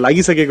पनि हुन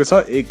लागिसकेको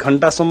छ। 1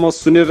 घन्टासम्म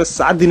सुनेर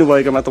साथ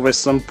दिनुभएकोमा तपाईँ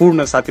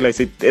सम्पूर्ण साथीलाई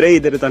चाहिँ धेरै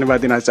धेरै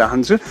धन्यवाद दिन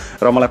चाहन्छु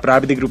र मलाई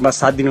प्राविधिक रूपमा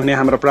साथ दिनुहुने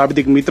हाम्रो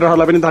प्राविधिक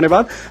मित्रहरूलाई पनि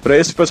धन्यवाद। र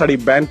यस पछाडि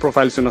ब्यान्ड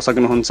प्रोफाइल सुन्न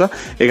सक्नुहुन्छ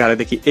 11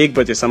 देखि 1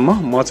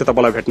 बजेसम्म। म चाहिँ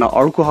तपाईँलाई भेट्न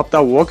अर्को हप्ता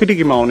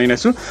वकिटकीमा आउने नै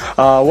छु।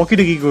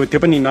 वकिटकीको त्यो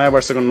पनि नयाँ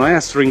वर्षको नयाँ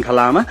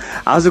श्रृङ्खलामा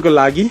आजको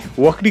लागि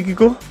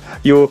वकिटकीको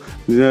यो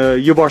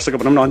वर्षको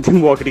भनौँ न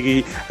अन्तिम वकिटकी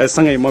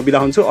सँगै म बिदा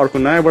हुन्छु। अर्को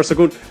नयाँ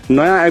वर्षको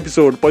नयाँ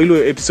एपिसोड, पहिलो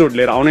एपिसोड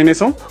लिएर आउने नै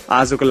छौँ।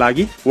 आजको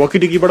लागि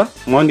वकिटकीबाट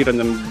म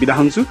निरञ्जन बिदा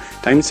हुन्छु।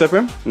 टाइम्स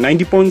एफएम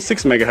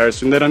 90.6 मेगाहर्ज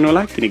सुन्दै रहनु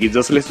होला, किनकि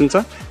जसले सुन्छ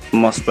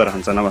मस्त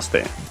रहन्छ।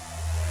 नमस्ते।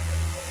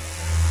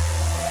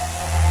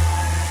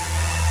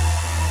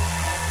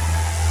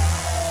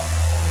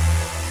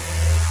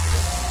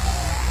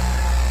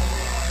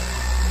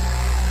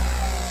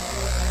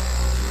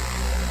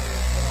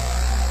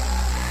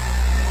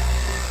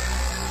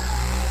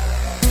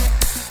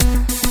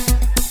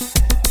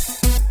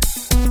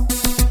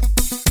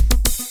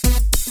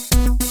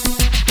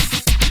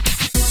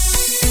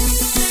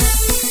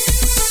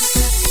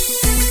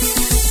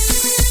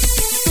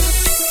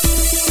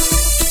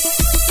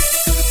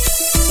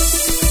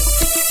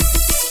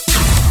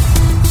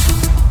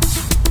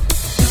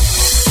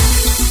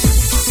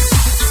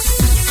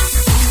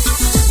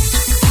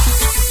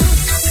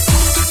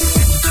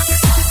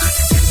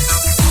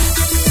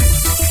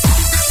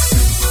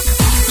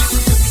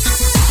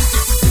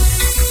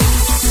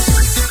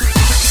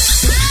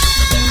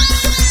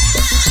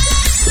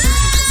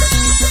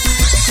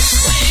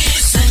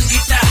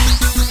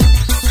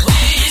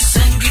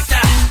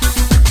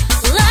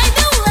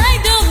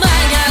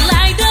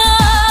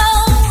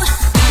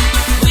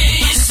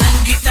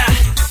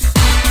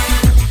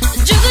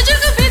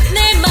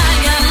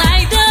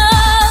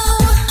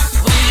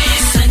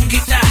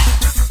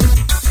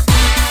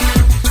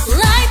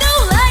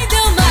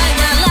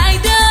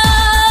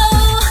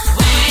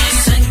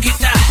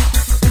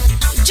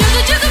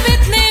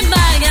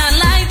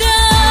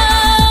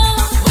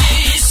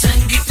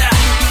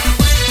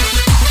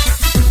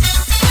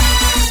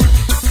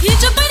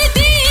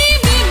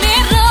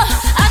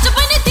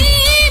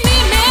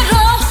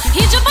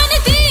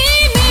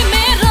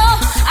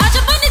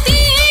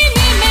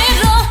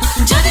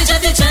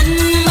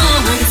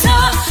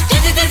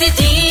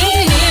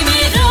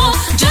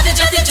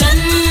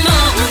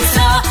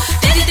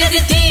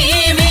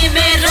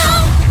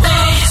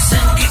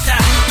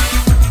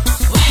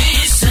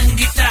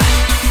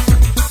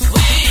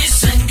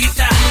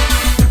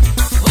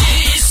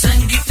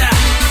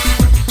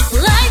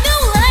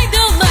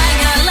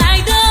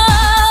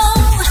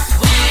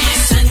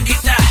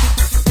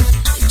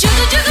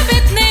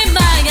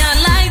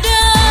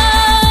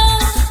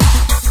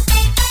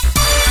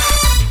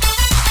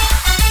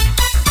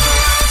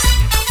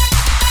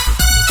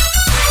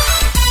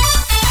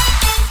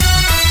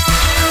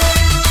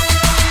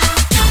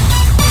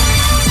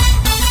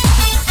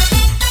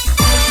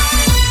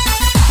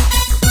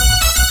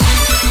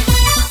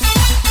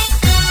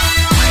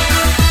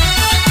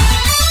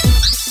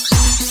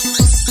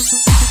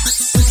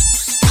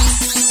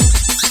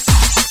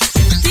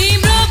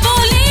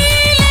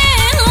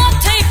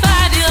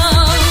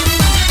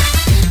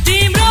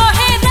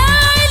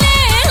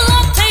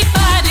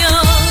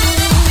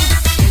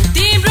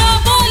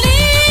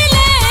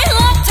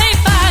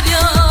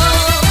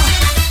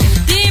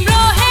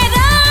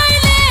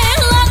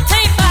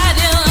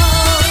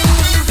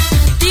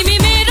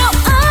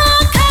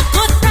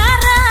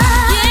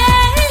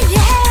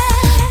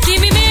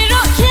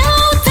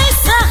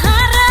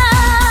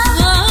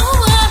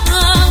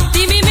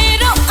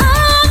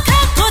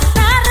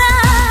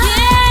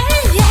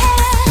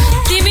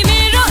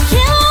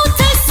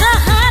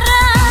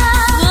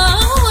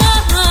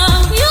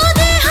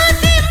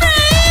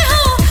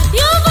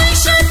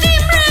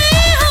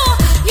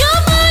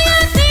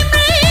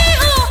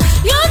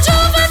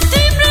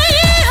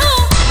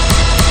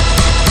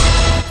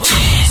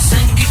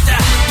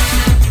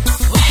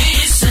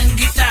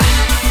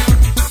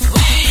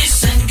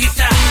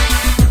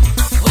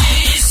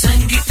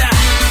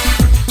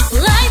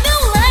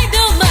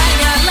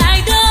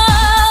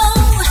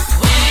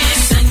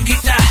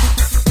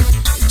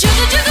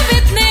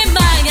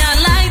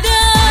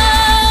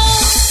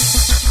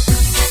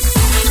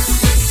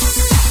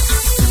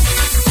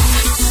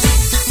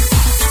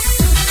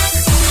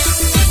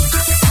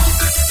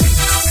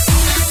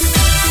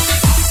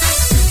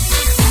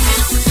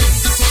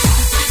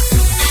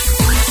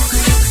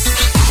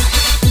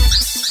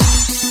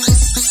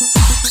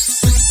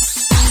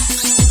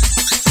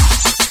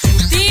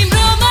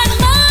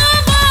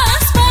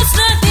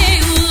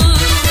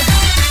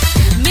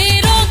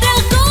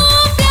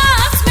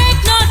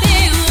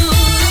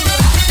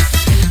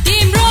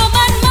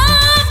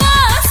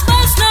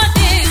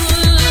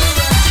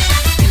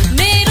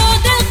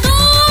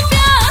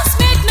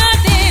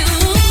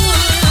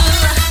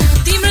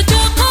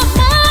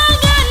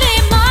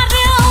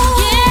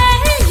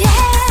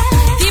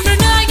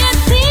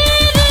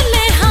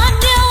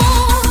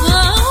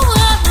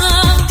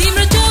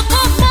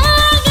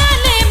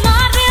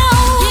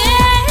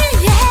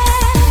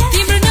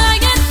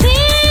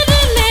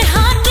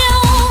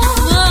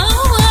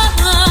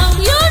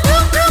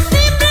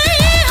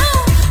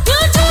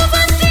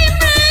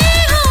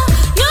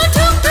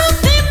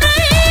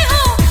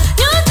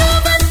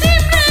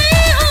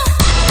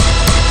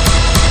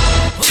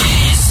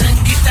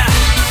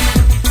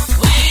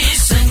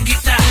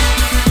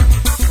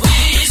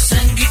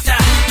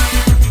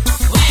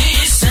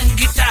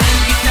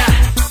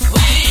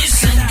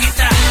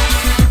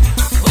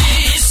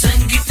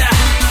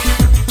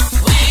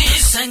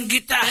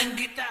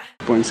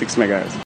 90.6 मेगाहर्ज